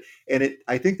did, and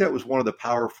I think that was one of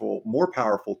the more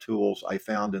powerful tools I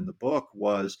found in the book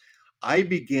was I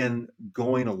began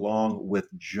going along with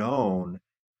Joan,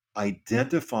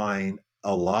 identifying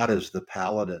a lot as the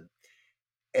paladin,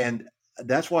 and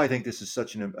that's why I think this is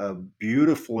such a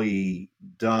beautifully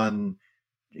done,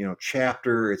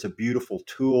 chapter. It's a beautiful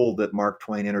tool that Mark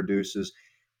Twain introduces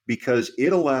because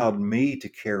it allowed me to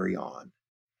carry on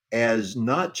as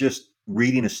not just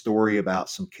reading a story about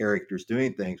some characters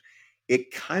doing things.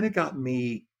 It kind of got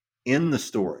me in the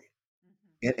story,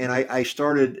 and I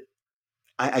started.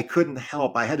 I couldn't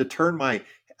help. I had to turn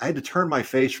my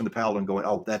face from the paladin, going,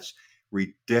 "Oh, that's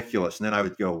ridiculous," and then I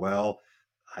would go, "Well,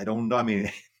 I don't know. I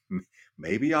mean,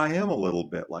 maybe I am a little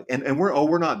bit like." And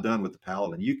we're not done with the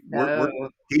paladin. No.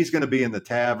 He's going to be in the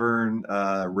tavern,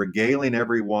 regaling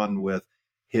everyone with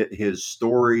his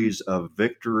stories of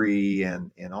victory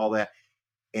and all that,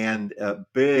 and a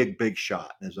big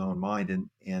shot in his own mind.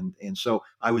 And so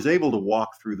I was able to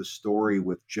walk through the story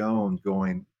with Joan,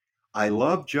 going, I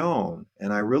love Joan,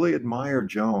 and I really admire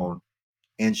Joan,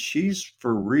 and she's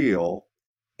for real.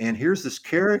 And here's this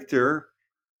character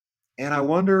and I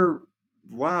wonder,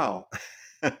 wow.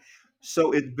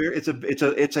 So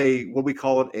it's a what we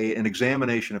call it an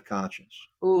examination of conscience.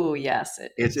 Oh, yes,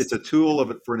 it It's is. a tool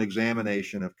of it for an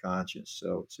examination of conscience.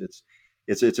 So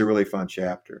it's a really fun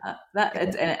chapter. That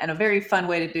and a very fun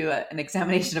way to do an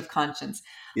examination of conscience.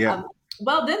 Yeah. Um,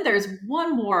 well, then there's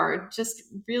one more just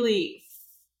really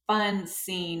fun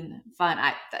scene. Fun.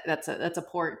 That's a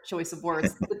poor choice of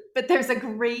words, but there's a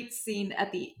great scene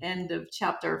at the end of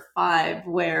chapter 5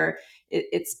 where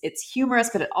it's humorous,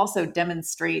 but it also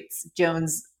demonstrates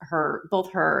Joan's her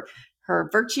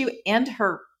virtue and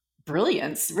her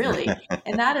brilliance, really.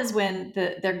 And that is when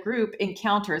their group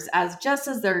encounters, as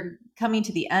they're coming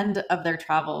to the end of their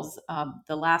travels,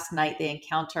 the last night they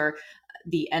encounter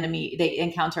the enemy. They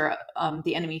encounter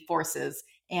the enemy forces,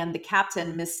 and the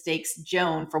captain mistakes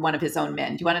Joan for one of his own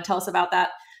men. Do you want to tell us about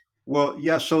that? Well,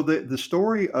 yeah. So the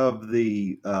story of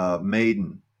the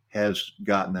maiden has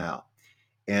gotten out,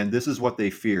 and this is what they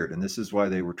feared, and this is why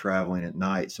they were traveling at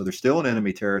night. So they're still in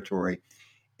enemy territory,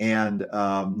 and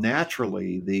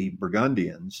naturally, the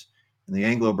Burgundians and the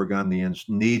Anglo-Burgundians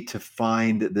need to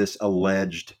find this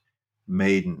alleged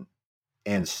maiden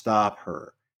and stop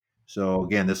her. So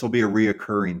again, this will be a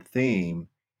reoccurring theme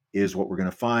is what we're going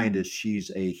to find is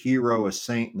she's a hero, a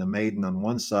saint, and a maiden on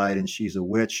one side, and she's a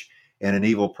witch and an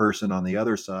evil person on the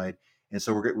other side. And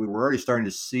so we're already starting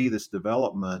to see this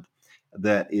development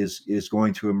that is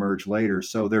going to emerge later.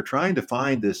 So they're trying to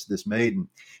find this maiden,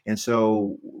 and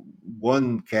so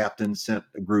one captain sent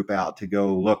a group out to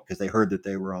go look because they heard that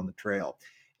they were on the trail.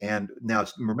 And now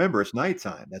remember, it's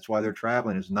nighttime. That's why they're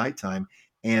traveling. It's nighttime,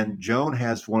 and Joan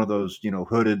has one of those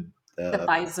hooded The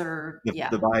visor,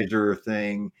 the visor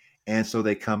thing, and so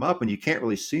they come up, and you can't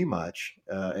really see much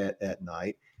at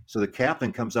night. So the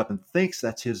captain comes up and thinks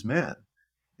that's his men,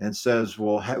 and says,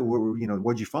 "Well,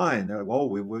 what'd you find?"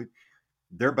 Well,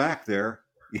 they're back there.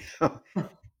 You know,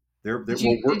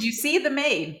 did you see the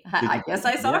maid? I guess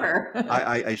I saw yeah, her.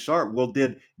 I saw her. Well,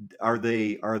 are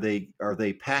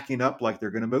they packing up like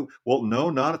they're going to move? Well, no,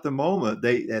 not at the moment.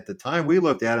 They at the time we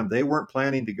looked at them, they weren't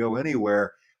planning to go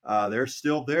anywhere. They're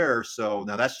still there. So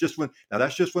that's just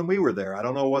when we were there. I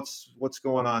don't know what's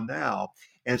going on now.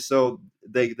 And so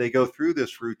they go through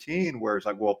this routine where it's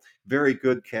like, well, very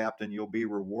good, Captain, you'll be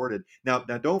rewarded. Now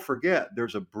don't forget,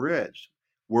 there's a bridge.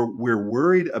 We're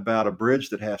worried about a bridge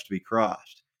that has to be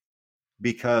crossed,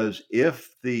 because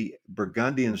if the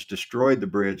Burgundians destroyed the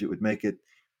bridge, it would make it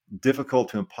difficult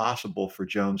to impossible for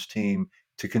Joan's team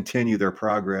to continue their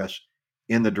progress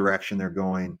in the direction they're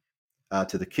going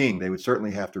to the king. They would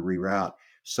certainly have to reroute.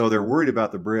 So they're worried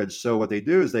about the bridge. So what they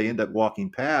do is they end up walking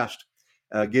past,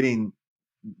 being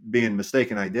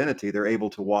mistaken identity. They're able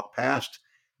to walk past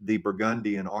the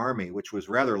Burgundian army, which was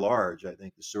rather large. I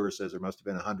think the Sieur says there must have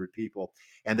been 100 people.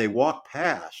 And they walk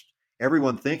past,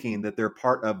 everyone thinking that they're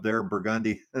part of their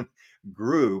Burgundian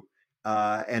group.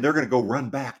 And they're going to go run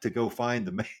back to go find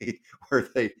the maid where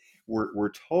they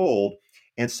were told.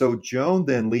 And so Joan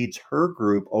then leads her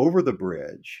group over the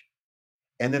bridge.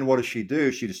 And then what does she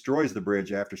do? She destroys the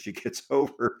bridge after she gets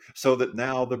over, so that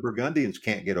now the Burgundians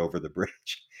can't get over the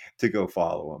bridge to go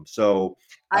follow them. So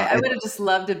I would have just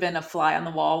loved to have been a fly on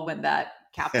the wall when that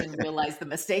captain realized the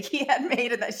mistake he had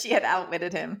made and that she had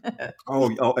outwitted him.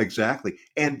 oh, exactly.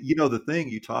 And the thing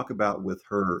you talk about with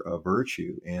her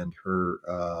virtue and her,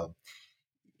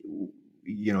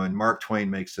 and Mark Twain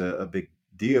makes a big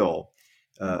deal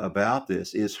about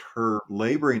this, is her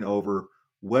laboring over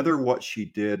whether what she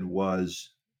did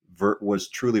was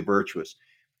truly virtuous.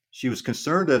 She was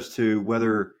concerned as to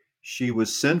whether she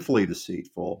was sinfully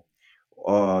deceitful.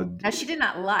 Now, she did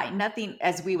not lie. Nothing,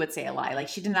 as we would say, a lie. Like,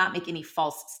 she did not make any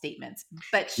false statements,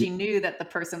 but she knew that the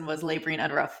person was laboring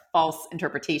under a false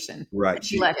interpretation. Right. And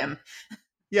she let him.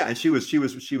 Yeah, and she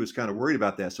was kind of worried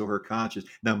about that. So her conscience.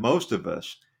 Now, most of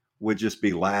us would just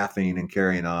be laughing and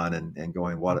carrying on and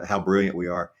going, how brilliant we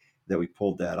are that we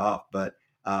pulled that off. But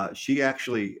she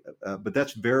actually, but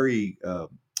that's very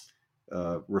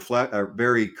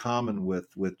very common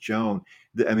with Joan.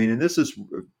 I mean, and this is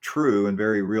true in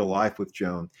very real life with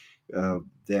Joan.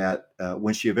 That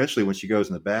when she goes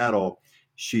in the battle,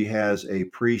 she has a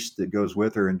priest that goes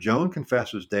with her, and Joan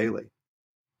confesses daily.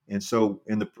 And so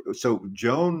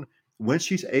Joan, when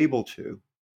she's able to,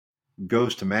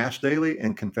 goes to mass daily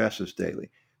and confesses daily.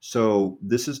 So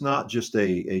this is not just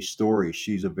a story.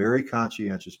 She's a very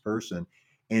conscientious person,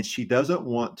 and she doesn't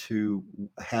want to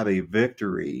have a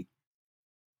victory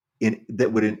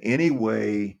that would in any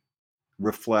way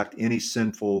reflect any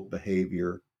sinful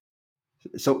behavior.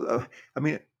 So, I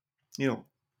mean,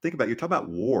 think about it. You're talking about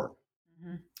war.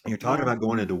 Mm-hmm. You're talking about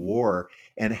going into war,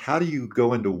 and how do you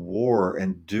go into war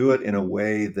and do it in a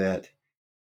way that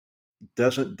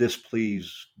doesn't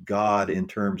displease God in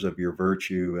terms of your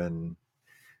virtue? And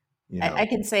I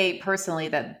can say personally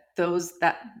that those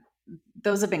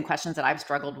have been questions that I've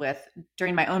struggled with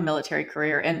during my own military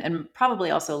career, and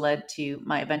probably also led to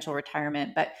my eventual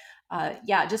retirement. But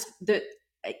just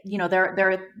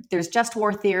there's just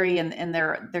war theory, and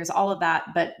there's all of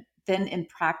that, but then in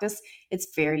practice,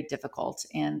 it's very difficult.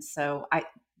 And so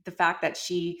the fact that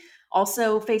she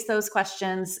also faced those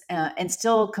questions and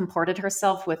still comported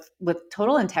herself with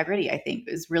total integrity, I think,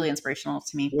 is really inspirational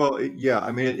to me. Well, yeah,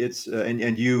 I mean, it's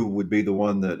and you would be the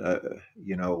one that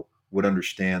would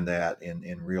understand that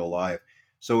in real life.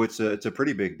 So it's a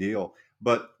pretty big deal.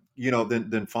 But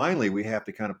then finally we have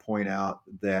to kind of point out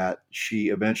that she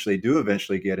eventually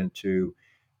get into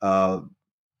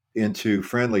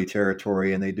friendly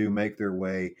territory, and they do make their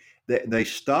way. They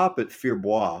stop at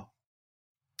Fierbois,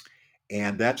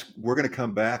 and we're going to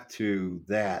come back to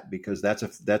that, because that's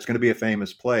going to be a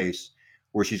famous place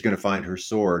where she's going to find her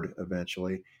sword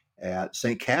eventually, at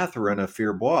St. Catherine of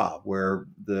Fierbois, where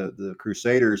the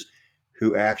Crusaders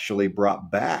who actually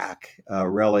brought back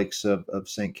relics of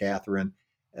St. Catherine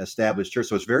established her.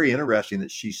 So it's very interesting that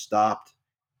she stopped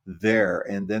there,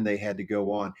 and then they had to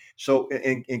go on. So,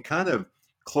 in kind of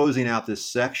closing out this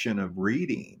section of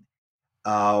reading,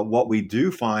 what we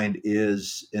do find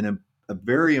is a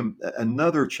very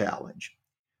another challenge.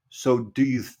 So, do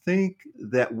you think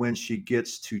that when she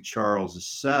gets to Charles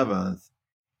VII,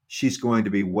 she's going to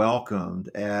be welcomed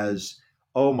as,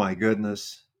 oh my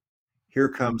goodness, here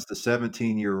comes the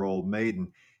 17-year-old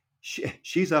maiden?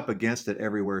 She's up against it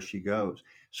everywhere she goes.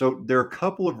 So there are a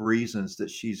couple of reasons that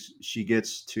she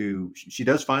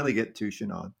does finally get to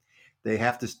Chinon. They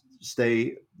have to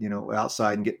stay,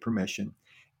 outside and get permission,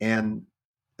 and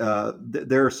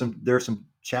there are some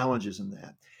challenges in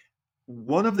that.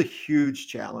 One of the huge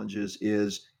challenges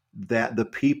is that the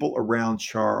people around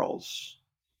Charles,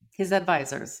 His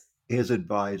advisors. his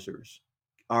advisors,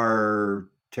 are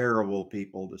terrible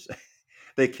people to say.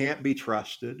 They can't be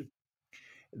trusted.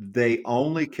 They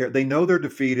only care. They know they're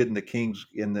defeated, and the king's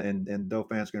and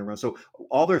Dauphin's going to run. So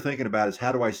all they're thinking about is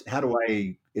how do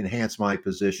I enhance my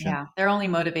position? Yeah, they're only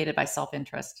motivated by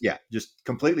self-interest. Yeah, just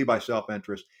completely by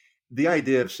self-interest. The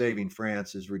idea of saving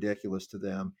France is ridiculous to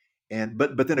them. And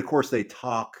but then of course they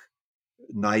talk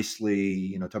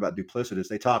nicely. Talk about duplicitous.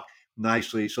 They talk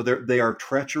nicely. So they are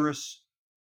treacherous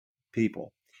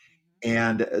people,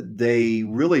 and they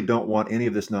really don't want any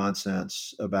of this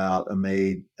nonsense about a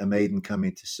maiden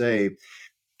coming to save.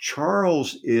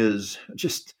 Charles is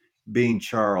just being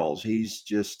Charles. He's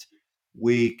just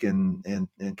weak and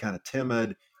kind of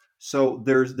timid. So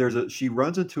she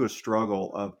runs into a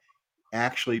struggle of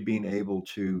actually being able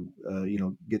to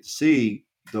get to see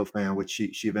Dauphin, which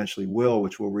she eventually will,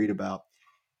 which we'll read about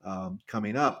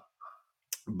coming up.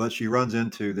 But she runs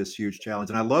into this huge challenge,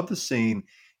 and I love the scene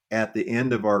at the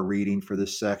end of our reading for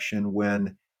this section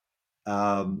when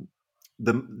um,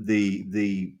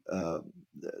 the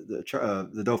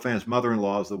Dauphin's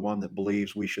mother-in-law is the one that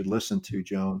believes we should listen to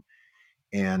Joan,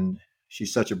 and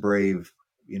she's such a brave,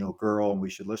 girl, and we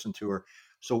should listen to her.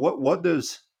 So what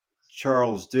does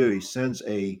Charles do? He sends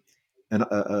an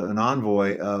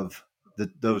envoy of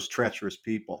those treacherous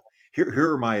people.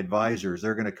 Here are my advisors.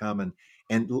 They're going to come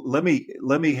and let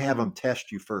me have them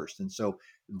test you first. And so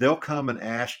they'll come and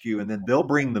ask you, and then they'll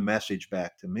bring the message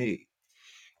back to me.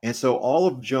 And so all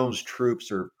of Joan's troops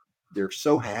they're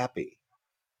so happy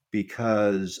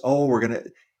because we're going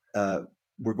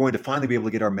to finally be able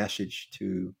to get our message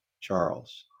to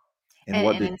Charles. And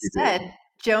what And did she do? instead,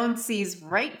 Joan sees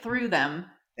right through them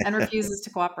and refuses to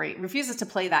cooperate, refuses to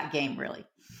play that game, really.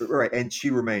 Right. And she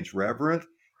remains reverent.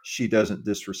 She doesn't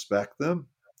disrespect them.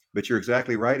 But you're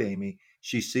exactly right, Amy.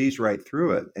 She sees right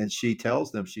through it. And she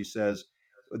tells them, she says,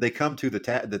 they come to the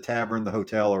tavern, the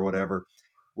hotel, or whatever,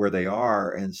 where they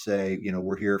are, and say,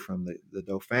 we're here from the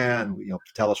Dauphin,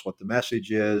 tell us what the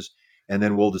message is. And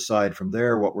then we'll decide from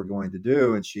there what we're going to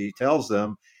do. And she tells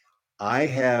them, I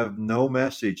have no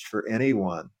message for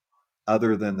anyone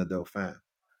other than the Dauphin.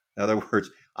 In other words,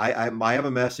 I have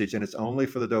a message, and it's only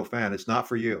for the Dauphin. It's not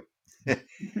for you.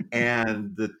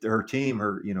 And her team,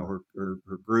 her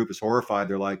group is horrified.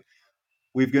 They're like,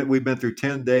 we've been through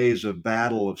 10 days of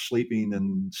battle, of sleeping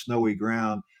in snowy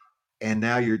ground, and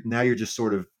now you're just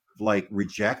sort of like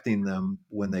rejecting them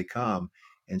when they come.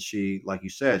 And she, like you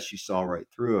said, she saw right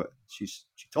through it. She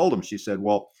told him, she said,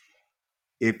 well,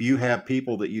 if you have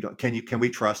people that you don't, can we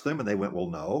trust them? And they went, well,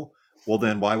 no. Well,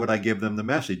 then why would I give them the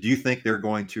message? Do you think they're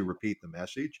going to repeat the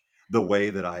message the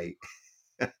way that I?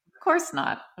 Of course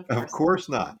not. Of course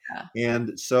not. Yeah.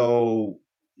 And so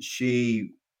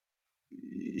she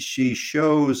she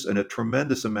shows a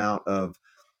tremendous amount of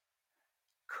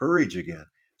courage again.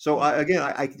 So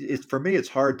it's for me, it's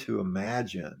hard to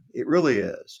imagine. It really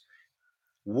is.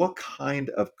 What kind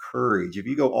of courage, if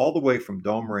you go all the way from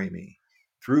Domremy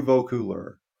through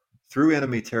Vaucouleurs, through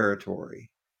enemy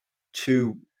territory,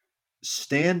 to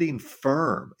standing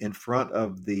firm in front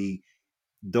of the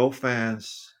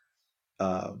Dauphin's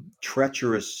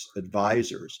treacherous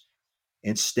advisors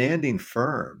and standing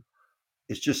firm,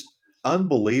 it's just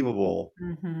unbelievable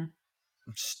Mm-hmm.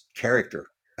 character.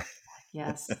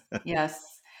 Yes.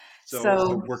 Yes. So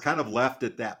So we're kind of left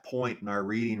at that point in our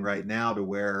reading right now to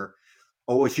where,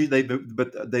 oh,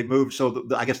 they moved. So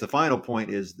I guess the final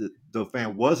point is that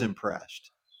Dauphin was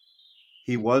impressed.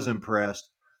 He was impressed,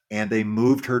 and they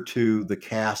moved her to the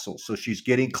castle. So she's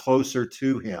getting closer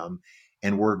to him,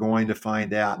 and we're going to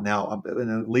find out now. I'm going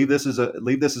to leave this as a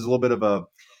little bit of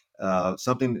a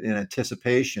something in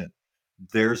anticipation.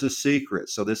 There's a secret.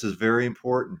 So this is very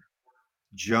important.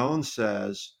 Joan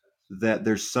says that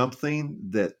there's something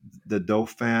that the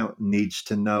Dauphin needs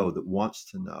to know, that wants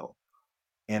to know.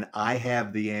 And I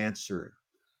have the answer.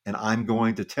 And I'm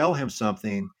going to tell him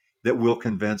something that will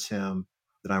convince him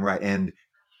that I'm right. And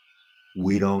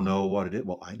We don't know what it is.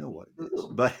 Well, I know what it is,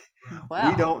 Ooh, but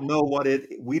well, we don't know what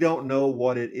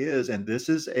it is. And this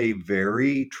is a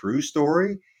very true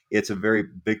story. It's a very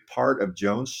big part of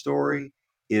Joan's story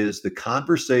is the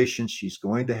conversation she's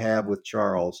going to have with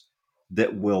Charles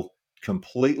that will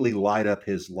completely light up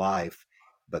his life.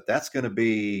 But that's going to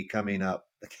be coming up.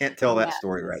 I can't tell that yes.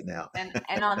 story right now.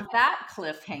 And on that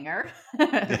cliffhanger,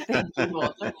 thank you,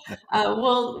 Walter.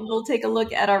 We'll take a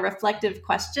look at our reflective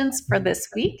questions for this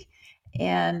week,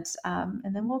 and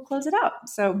then we'll close it out.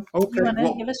 So, you Okay, want to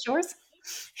give well, us yours?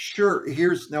 sure.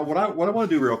 Here's now what I want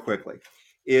to do real quickly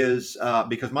is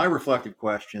because my reflective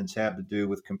questions have to do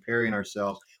with comparing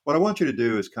ourselves. What I want you to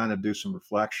do is kind of do some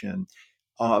reflection,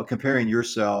 comparing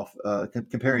yourself,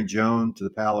 comparing Joan to the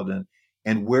Paladin,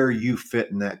 and where you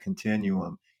fit in that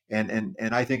continuum. And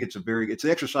I think it's the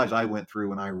exercise I went through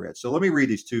when I read. So let me read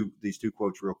these two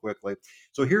quotes real quickly.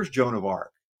 So here's Joan of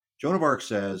Arc. Joan of Arc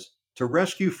says, "To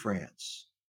rescue France.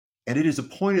 And it is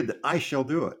appointed that I shall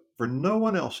do it. For no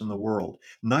one else in the world,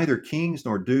 neither kings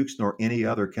nor dukes nor any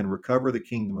other, can recover the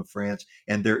kingdom of France,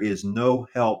 and there is no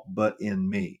help but in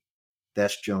me."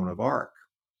 That's Joan of Arc.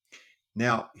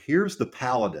 Now, here's the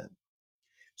Paladin.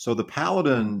 So the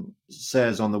Paladin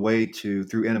says on the way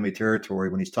through enemy territory,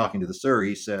 when he's talking to the Sir,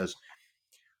 he says,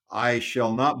 "I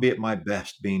shall not be at my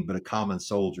best, being but a common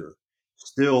soldier.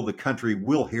 Still, the country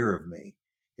will hear of me.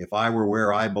 If I were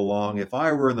where I belong, if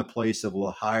I were in the place of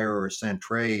La Hire or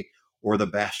Saintré or the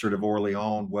bastard of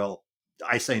Orleans, well,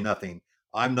 I say nothing.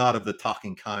 I'm not of the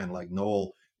talking kind like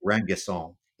Noel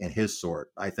Rangesson and his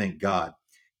sort, I thank God.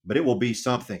 But it will be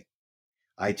something.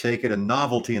 I take it a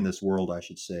novelty in this world, I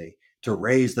should say, to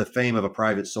raise the fame of a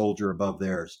private soldier above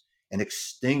theirs and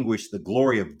extinguish the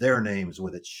glory of their names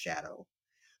with its shadow.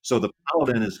 So the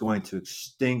paladin is going to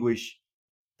extinguish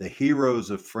the heroes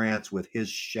of France with his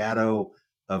shadow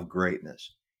of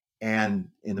greatness. And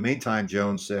in the meantime,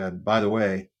 Jones said, by the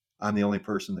way, I'm the only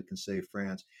person that can save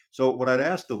France. So what I'd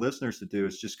ask the listeners to do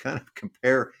is just kind of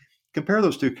compare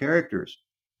those two characters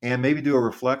and maybe do a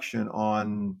reflection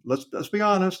on let's be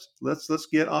honest. Let's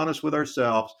get honest with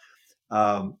ourselves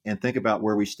and think about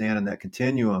where we stand in that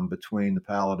continuum between the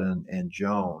paladin and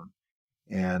Joan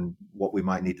and what we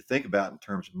might need to think about in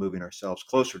terms of moving ourselves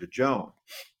closer to Joan.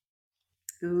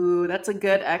 Ooh, that's a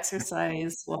good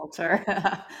exercise, Walter.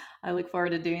 I look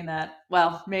forward to doing that.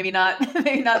 Well, maybe not,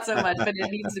 maybe not so much, but it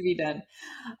needs to be done.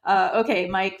 Okay,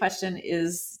 my question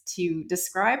is to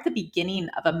describe the beginning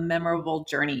of a memorable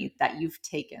journey that you've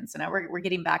taken. So now we're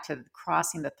getting back to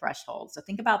crossing the threshold. So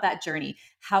think about that journey.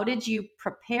 How did you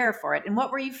prepare for it, and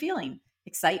what were you feeling?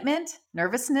 Excitement,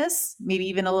 nervousness, maybe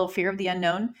even a little fear of the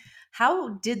unknown.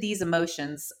 How did these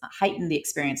emotions heighten the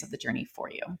experience of the journey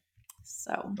for you?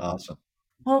 So Awesome.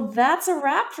 well, that's a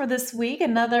wrap for this week.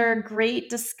 Another great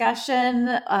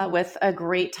discussion with a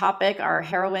great topic, our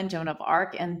heroine, Joan of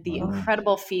Arc, and the Uh,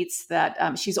 incredible feats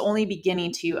that she's only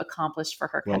beginning to accomplish for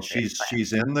her well, country of she's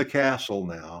France. in the castle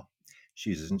now.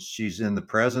 She's in the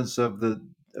presence of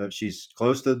she's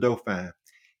close to the Dauphin.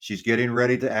 She's getting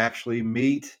ready to actually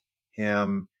meet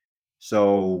him.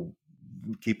 So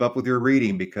keep up with your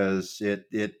reading because it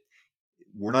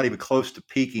we're not even close to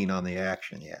peaking on the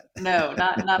action yet. No,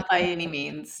 not by any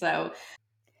means. So,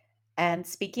 and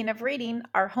speaking of reading,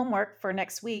 our homework for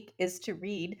next week is to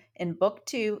read in Book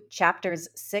 2, chapters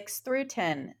 6 through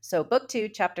 10. So, Book 2,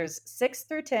 chapters 6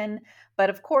 through 10. But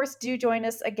of course, do join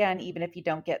us again, even if you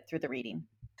don't get through the reading.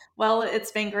 Well,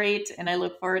 it's been great, and I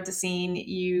look forward to seeing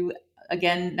you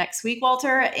again next week,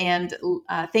 Walter. And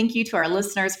thank you to our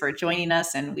listeners for joining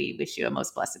us, and we wish you a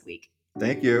most blessed week.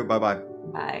 Thank you. Bye bye.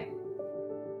 Bye.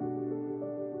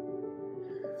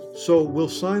 So we'll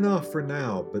sign off for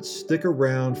now, but stick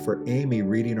around for Amy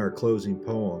reading our closing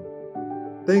poem.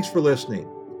 Thanks for listening.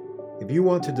 If you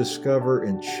want to discover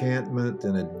enchantment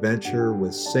and adventure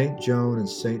with St. Joan and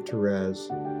St. Therese,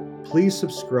 please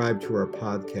subscribe to our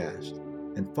podcast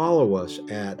and follow us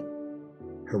at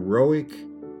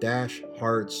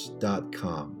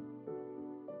heroic-hearts.com.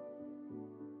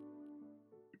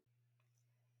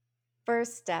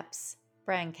 First Steps,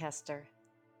 Brancaster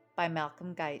by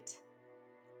Malcolm Guite.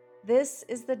 This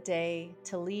is the day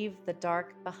to leave the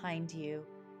dark behind you.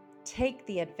 Take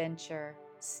the adventure,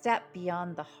 step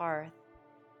beyond the hearth.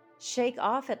 Shake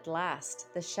off at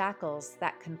last the shackles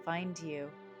that confined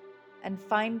you, and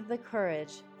find the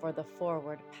courage for the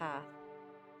forward path.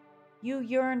 You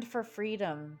yearned for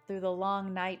freedom through the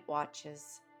long night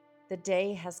watches. The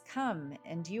day has come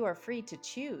and you are free to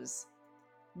choose.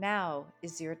 Now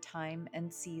is your time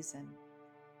and season.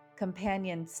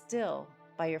 Companioned still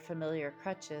by your familiar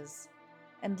crutches,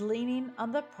 and leaning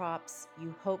on the props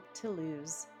you hope to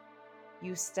lose,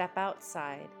 you step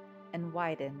outside and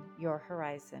widen your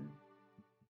horizon.